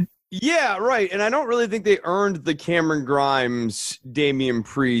 Yeah, right. And I don't really think they earned the Cameron Grimes, Damian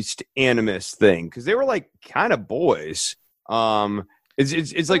Priest animus thing because they were like kind of boys.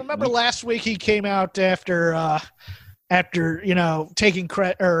 It's like remember last week he came out after taking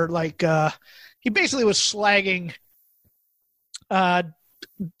credit or like he basically was slagging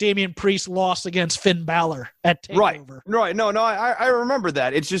Damian Priest lost against Finn Balor at TakeOver. Right. No, I remember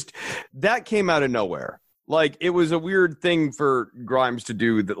that. It's just that came out of nowhere. Like it was a weird thing for Grimes to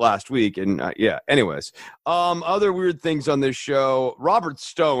do that last week. And anyways, other weird things on this show. Robert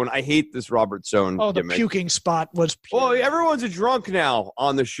Stone. I hate this Robert Stone. Oh, the gimmick. puking spot was pure. Well, everyone's a drunk now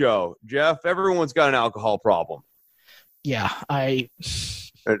on the show, Jeff. Everyone's got an alcohol problem. Yeah,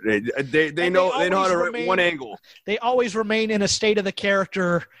 They know how to write one angle. They always remain in a state of the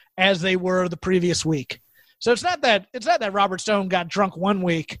character as they were the previous week. So it's not that Robert Stone got drunk one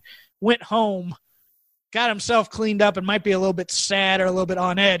week, went home, got himself cleaned up, and might be a little bit sad or a little bit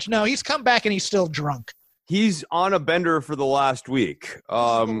on edge. No, he's come back and he's still drunk. He's on a bender for the last week.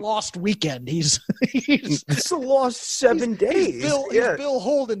 The lost weekend. He's it's the lost 7 days. He's Bill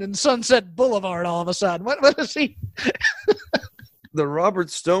Holden in Sunset Boulevard all of a sudden. What is he? The Robert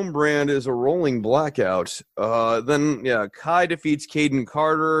Stone brand is a rolling blackout. Then Kai defeats Caden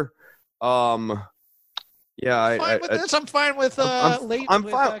Carter. I'm fine with I'm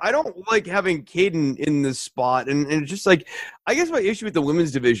fine. I don't like having Caden in this spot, and it's just like I guess my issue with the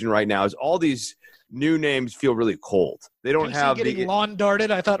women's division right now is all these new names feel really cold. They don't have getting lawn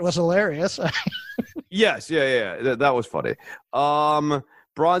darted. I thought was hilarious. Yes, that was funny.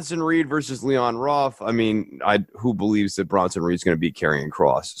 Bronson Reed versus Leon Ruff. I mean, who believes that Bronson Reed's going to beat Karrion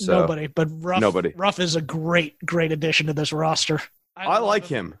Kross? So, nobody. But Ruff is a great addition to this roster. I like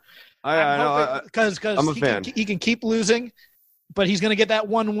him. I know because I'm a fan. He can keep losing, but he's going to get that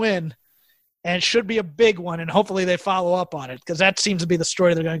one win, and it should be a big one. And hopefully they follow up on it because that seems to be the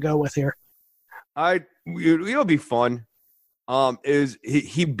story they're going to go with here. It'll be fun. Is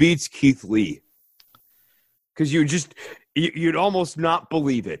he beats Keith Lee because you'd almost not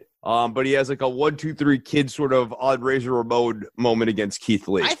believe it. But he has like a 1, 2, 3 kid sort of odd Razor Ramon moment against Keith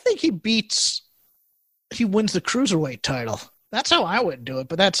Lee. I think he wins the Cruiserweight title. That's how I would do it,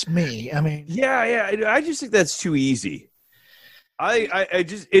 but that's me. I mean, I just think that's too easy.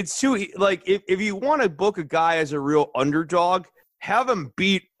 It's too like if you want to book a guy as a real underdog, have him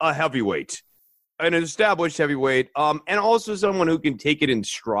beat a heavyweight, an established heavyweight, and also someone who can take it in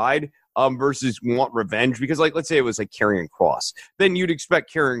stride. Versus want revenge because, like, let's say it was like Karrion Kross, then you'd expect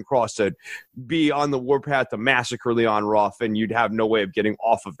Karrion Kross to be on the warpath to massacre Leon Ruff, and you'd have no way of getting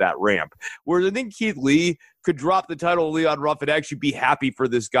off of that ramp. Whereas I think Keith Lee could drop the title of Leon Ruff and actually be happy for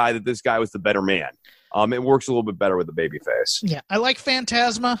this guy that this guy was the better man. It works a little bit better with the babyface. Yeah, I like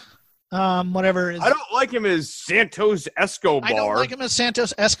Phantasma. Whatever. I don't like him as Santos Escobar. I don't like him as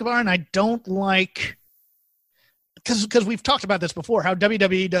Santos Escobar, and I don't like. Because we've talked about this before, how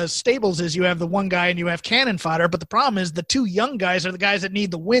WWE does stables is you have the one guy and you have cannon fodder, but the problem is the two young guys are the guys that need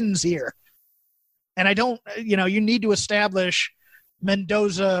the wins here. And I don't, you need to establish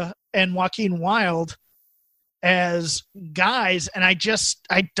Mendoza and Joaquin Wilde as guys, and I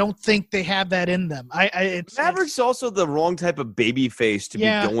don't think they have that in them. Maverick's also the wrong type of baby face to be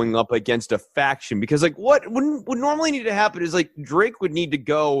going up against a faction because, like, what would normally need to happen is like Drake would need to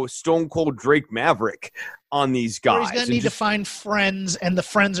go Stone Cold Drake Maverick on these guys. Or he's going to need to find friends, and the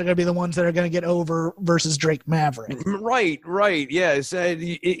friends are going to be the ones that are going to get over versus Drake Maverick. Right. Yes.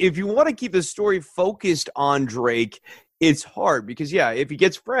 If you want to keep the story focused on Drake, it's hard because, if he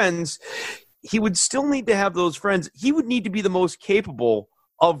gets friends, he would still need to have those friends. He would need to be the most capable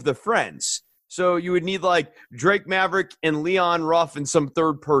of the friends. So you would need like Drake Maverick and Leon Ruff and some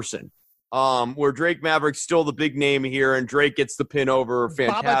third person. where Drake Maverick's still the big name here, and Drake gets the pin over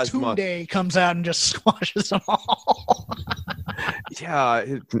Phantasma. Babatunde comes out and just squashes them all. Yeah,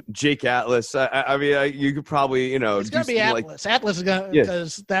 Jake Atlas. I mean, you could probably, it's gonna be Atlas. Atlas is gonna,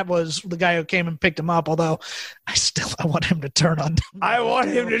 because that was the guy who came and picked him up. Although I want him to turn on. I want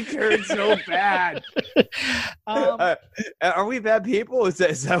him to turn so bad. Are we bad people? Is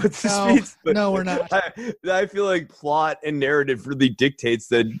that what this means? No, we're not. I feel like plot and narrative really dictates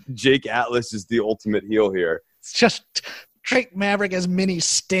that Jake Atlas is the ultimate heel here. It's just Drake Maverick as mini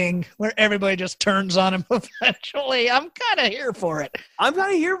Sting, where everybody just turns on him eventually. I'm kind of here for it. I'm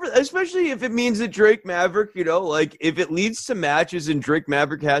kind of here for, especially if it means that Drake Maverick, like if it leads to matches and Drake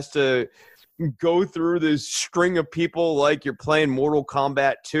Maverick has to go through this string of people like you're playing Mortal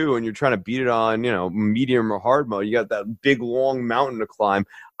Kombat 2 and you're trying to beat it on, medium or hard mode. You got that big, long mountain to climb.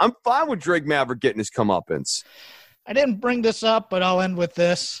 I'm fine with Drake Maverick getting his comeuppance. I didn't bring this up, but I'll end with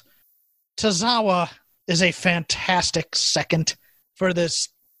this. Tozawa is a fantastic second for this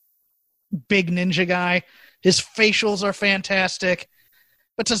big ninja guy. His facials are fantastic,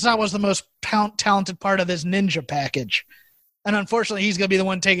 but Tozawa's the most talented part of this ninja package. And unfortunately, he's going to be the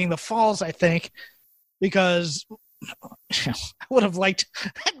one taking the falls, I think, because I would have liked...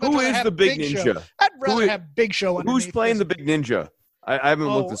 Who is the big ninja? Show. I'd rather have Big Show underneath. Who's playing the big ninja? I haven't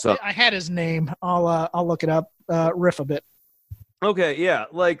looked this up. I had his name. I'll look it up, riff a bit. Okay, yeah.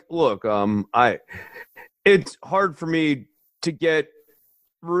 Look, it's hard for me to get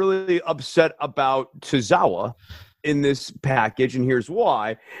really upset about Tozawa in this package, and here's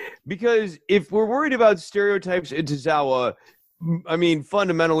why. Because if we're worried about stereotypes in Tozawa, I mean,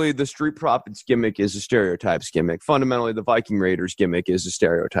 fundamentally, the Street Profits gimmick is a stereotypes gimmick. Fundamentally, the Viking Raiders gimmick is a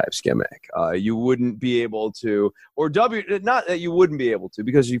stereotypes gimmick. You wouldn't be able to, not that you wouldn't be able to,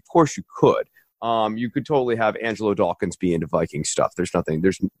 because of course you could. You could totally have Angelo Dawkins be into Viking stuff. There's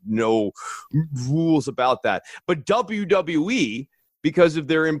no rules about that. But WWE, because of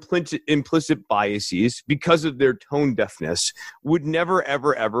their implicit biases, because of their tone deafness, would never,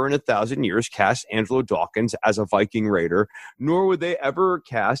 ever, ever in 1,000 years cast Angelo Dawkins as a Viking Raider, nor would they ever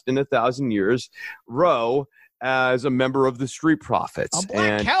cast in 1,000 years Rowe as a member of the Street Profits. A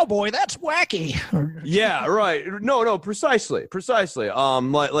black cowboy, that's wacky. Yeah, right. No, precisely.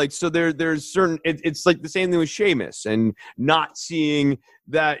 So there's certain, it's like the same thing with Sheamus, and not seeing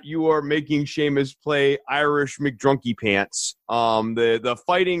that you are making Sheamus play Irish McDrunky Pants, the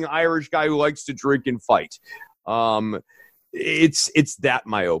fighting Irish guy who likes to drink and fight. It's that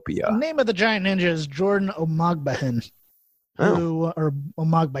myopia. The name of the giant ninja is Jordan Omagbahin, or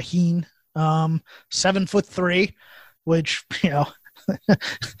Omagbahin. 7'3", which,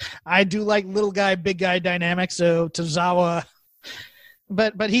 I do like little guy, big guy dynamics. So Tozawa,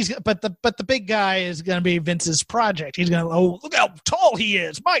 but the big guy is going to be Vince's project. He's going to, look how tall he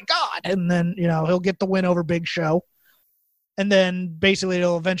is. My God. And then, he'll get the win over Big Show. And then basically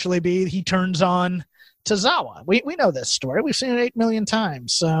it'll eventually be, he turns on Tozawa. We know this story. We've seen it 8 million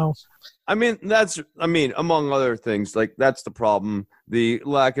times. So, among other things, that's the problem. The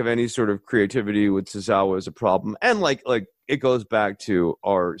lack of any sort of creativity with Tozawa is a problem. And it goes back to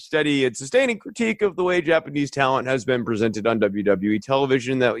our steady and sustaining critique of the way Japanese talent has been presented on WWE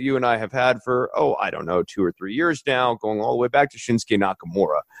television that you and I have had for, 2 or 3 years now, going all the way back to Shinsuke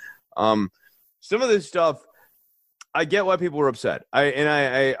Nakamura. Some of this stuff, I get why people are upset.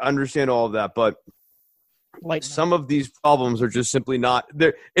 I understand all of that, but some of these problems are just simply not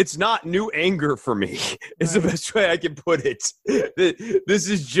there. It's not new anger for me. It's the best way I can put it. This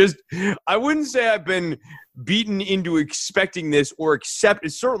is just, I wouldn't say I've been beaten into expecting this or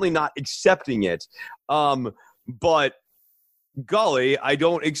certainly not accepting it. But golly, I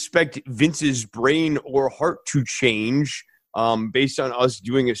don't expect Vince's brain or heart to change based on us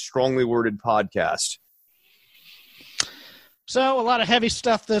doing a strongly worded podcast. So a lot of heavy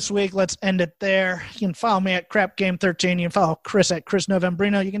stuff this week. Let's end it there. You can follow me at CrapGame13. You can follow Chris at Chris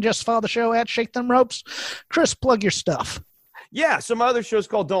Novembrino. You can just follow the show at Shake Them Ropes. Chris, plug your stuff. Yeah, so my other show's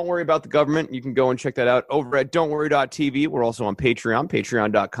called Don't Worry About the Government. You can go and check that out over at don'tworry.tv. We're also on Patreon,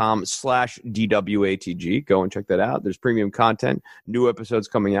 patreon.com/DWATG. Go and check that out. There's premium content, new episodes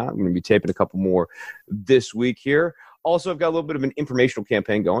coming out. I'm going to be taping a couple more this week here. Also, I've got a little bit of an informational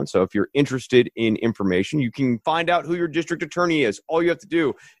campaign going. So if you're interested in information, you can find out who your district attorney is. All you have to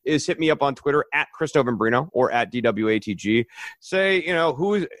do is hit me up on Twitter at Chris Novembrino or at DWATG. Say,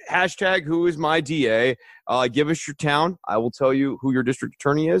 who is my DA? Give us your town. I will tell you who your district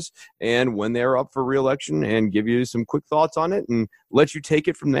attorney is and when they're up for re-election, and give you some quick thoughts on it and let you take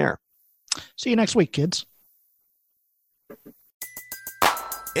it from there. See you next week, kids.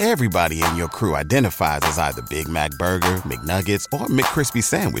 Everybody in your crew identifies as either Big Mac Burger, McNuggets, or McCrispy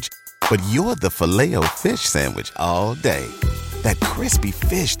Sandwich. But you're the Filet-O-Fish Sandwich all day. That crispy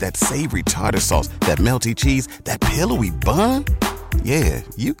fish, that savory tartar sauce, that melty cheese, that pillowy bun. Yeah,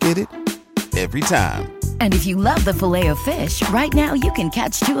 you get it. Every time. And if you love the Filet-O-Fish, right now you can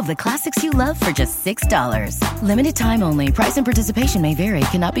catch 2 of the classics you love for just $6. Limited time only. Price and participation may vary.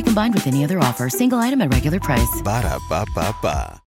 Cannot be combined with any other offer. Single item at regular price. Ba-da-ba-ba-ba.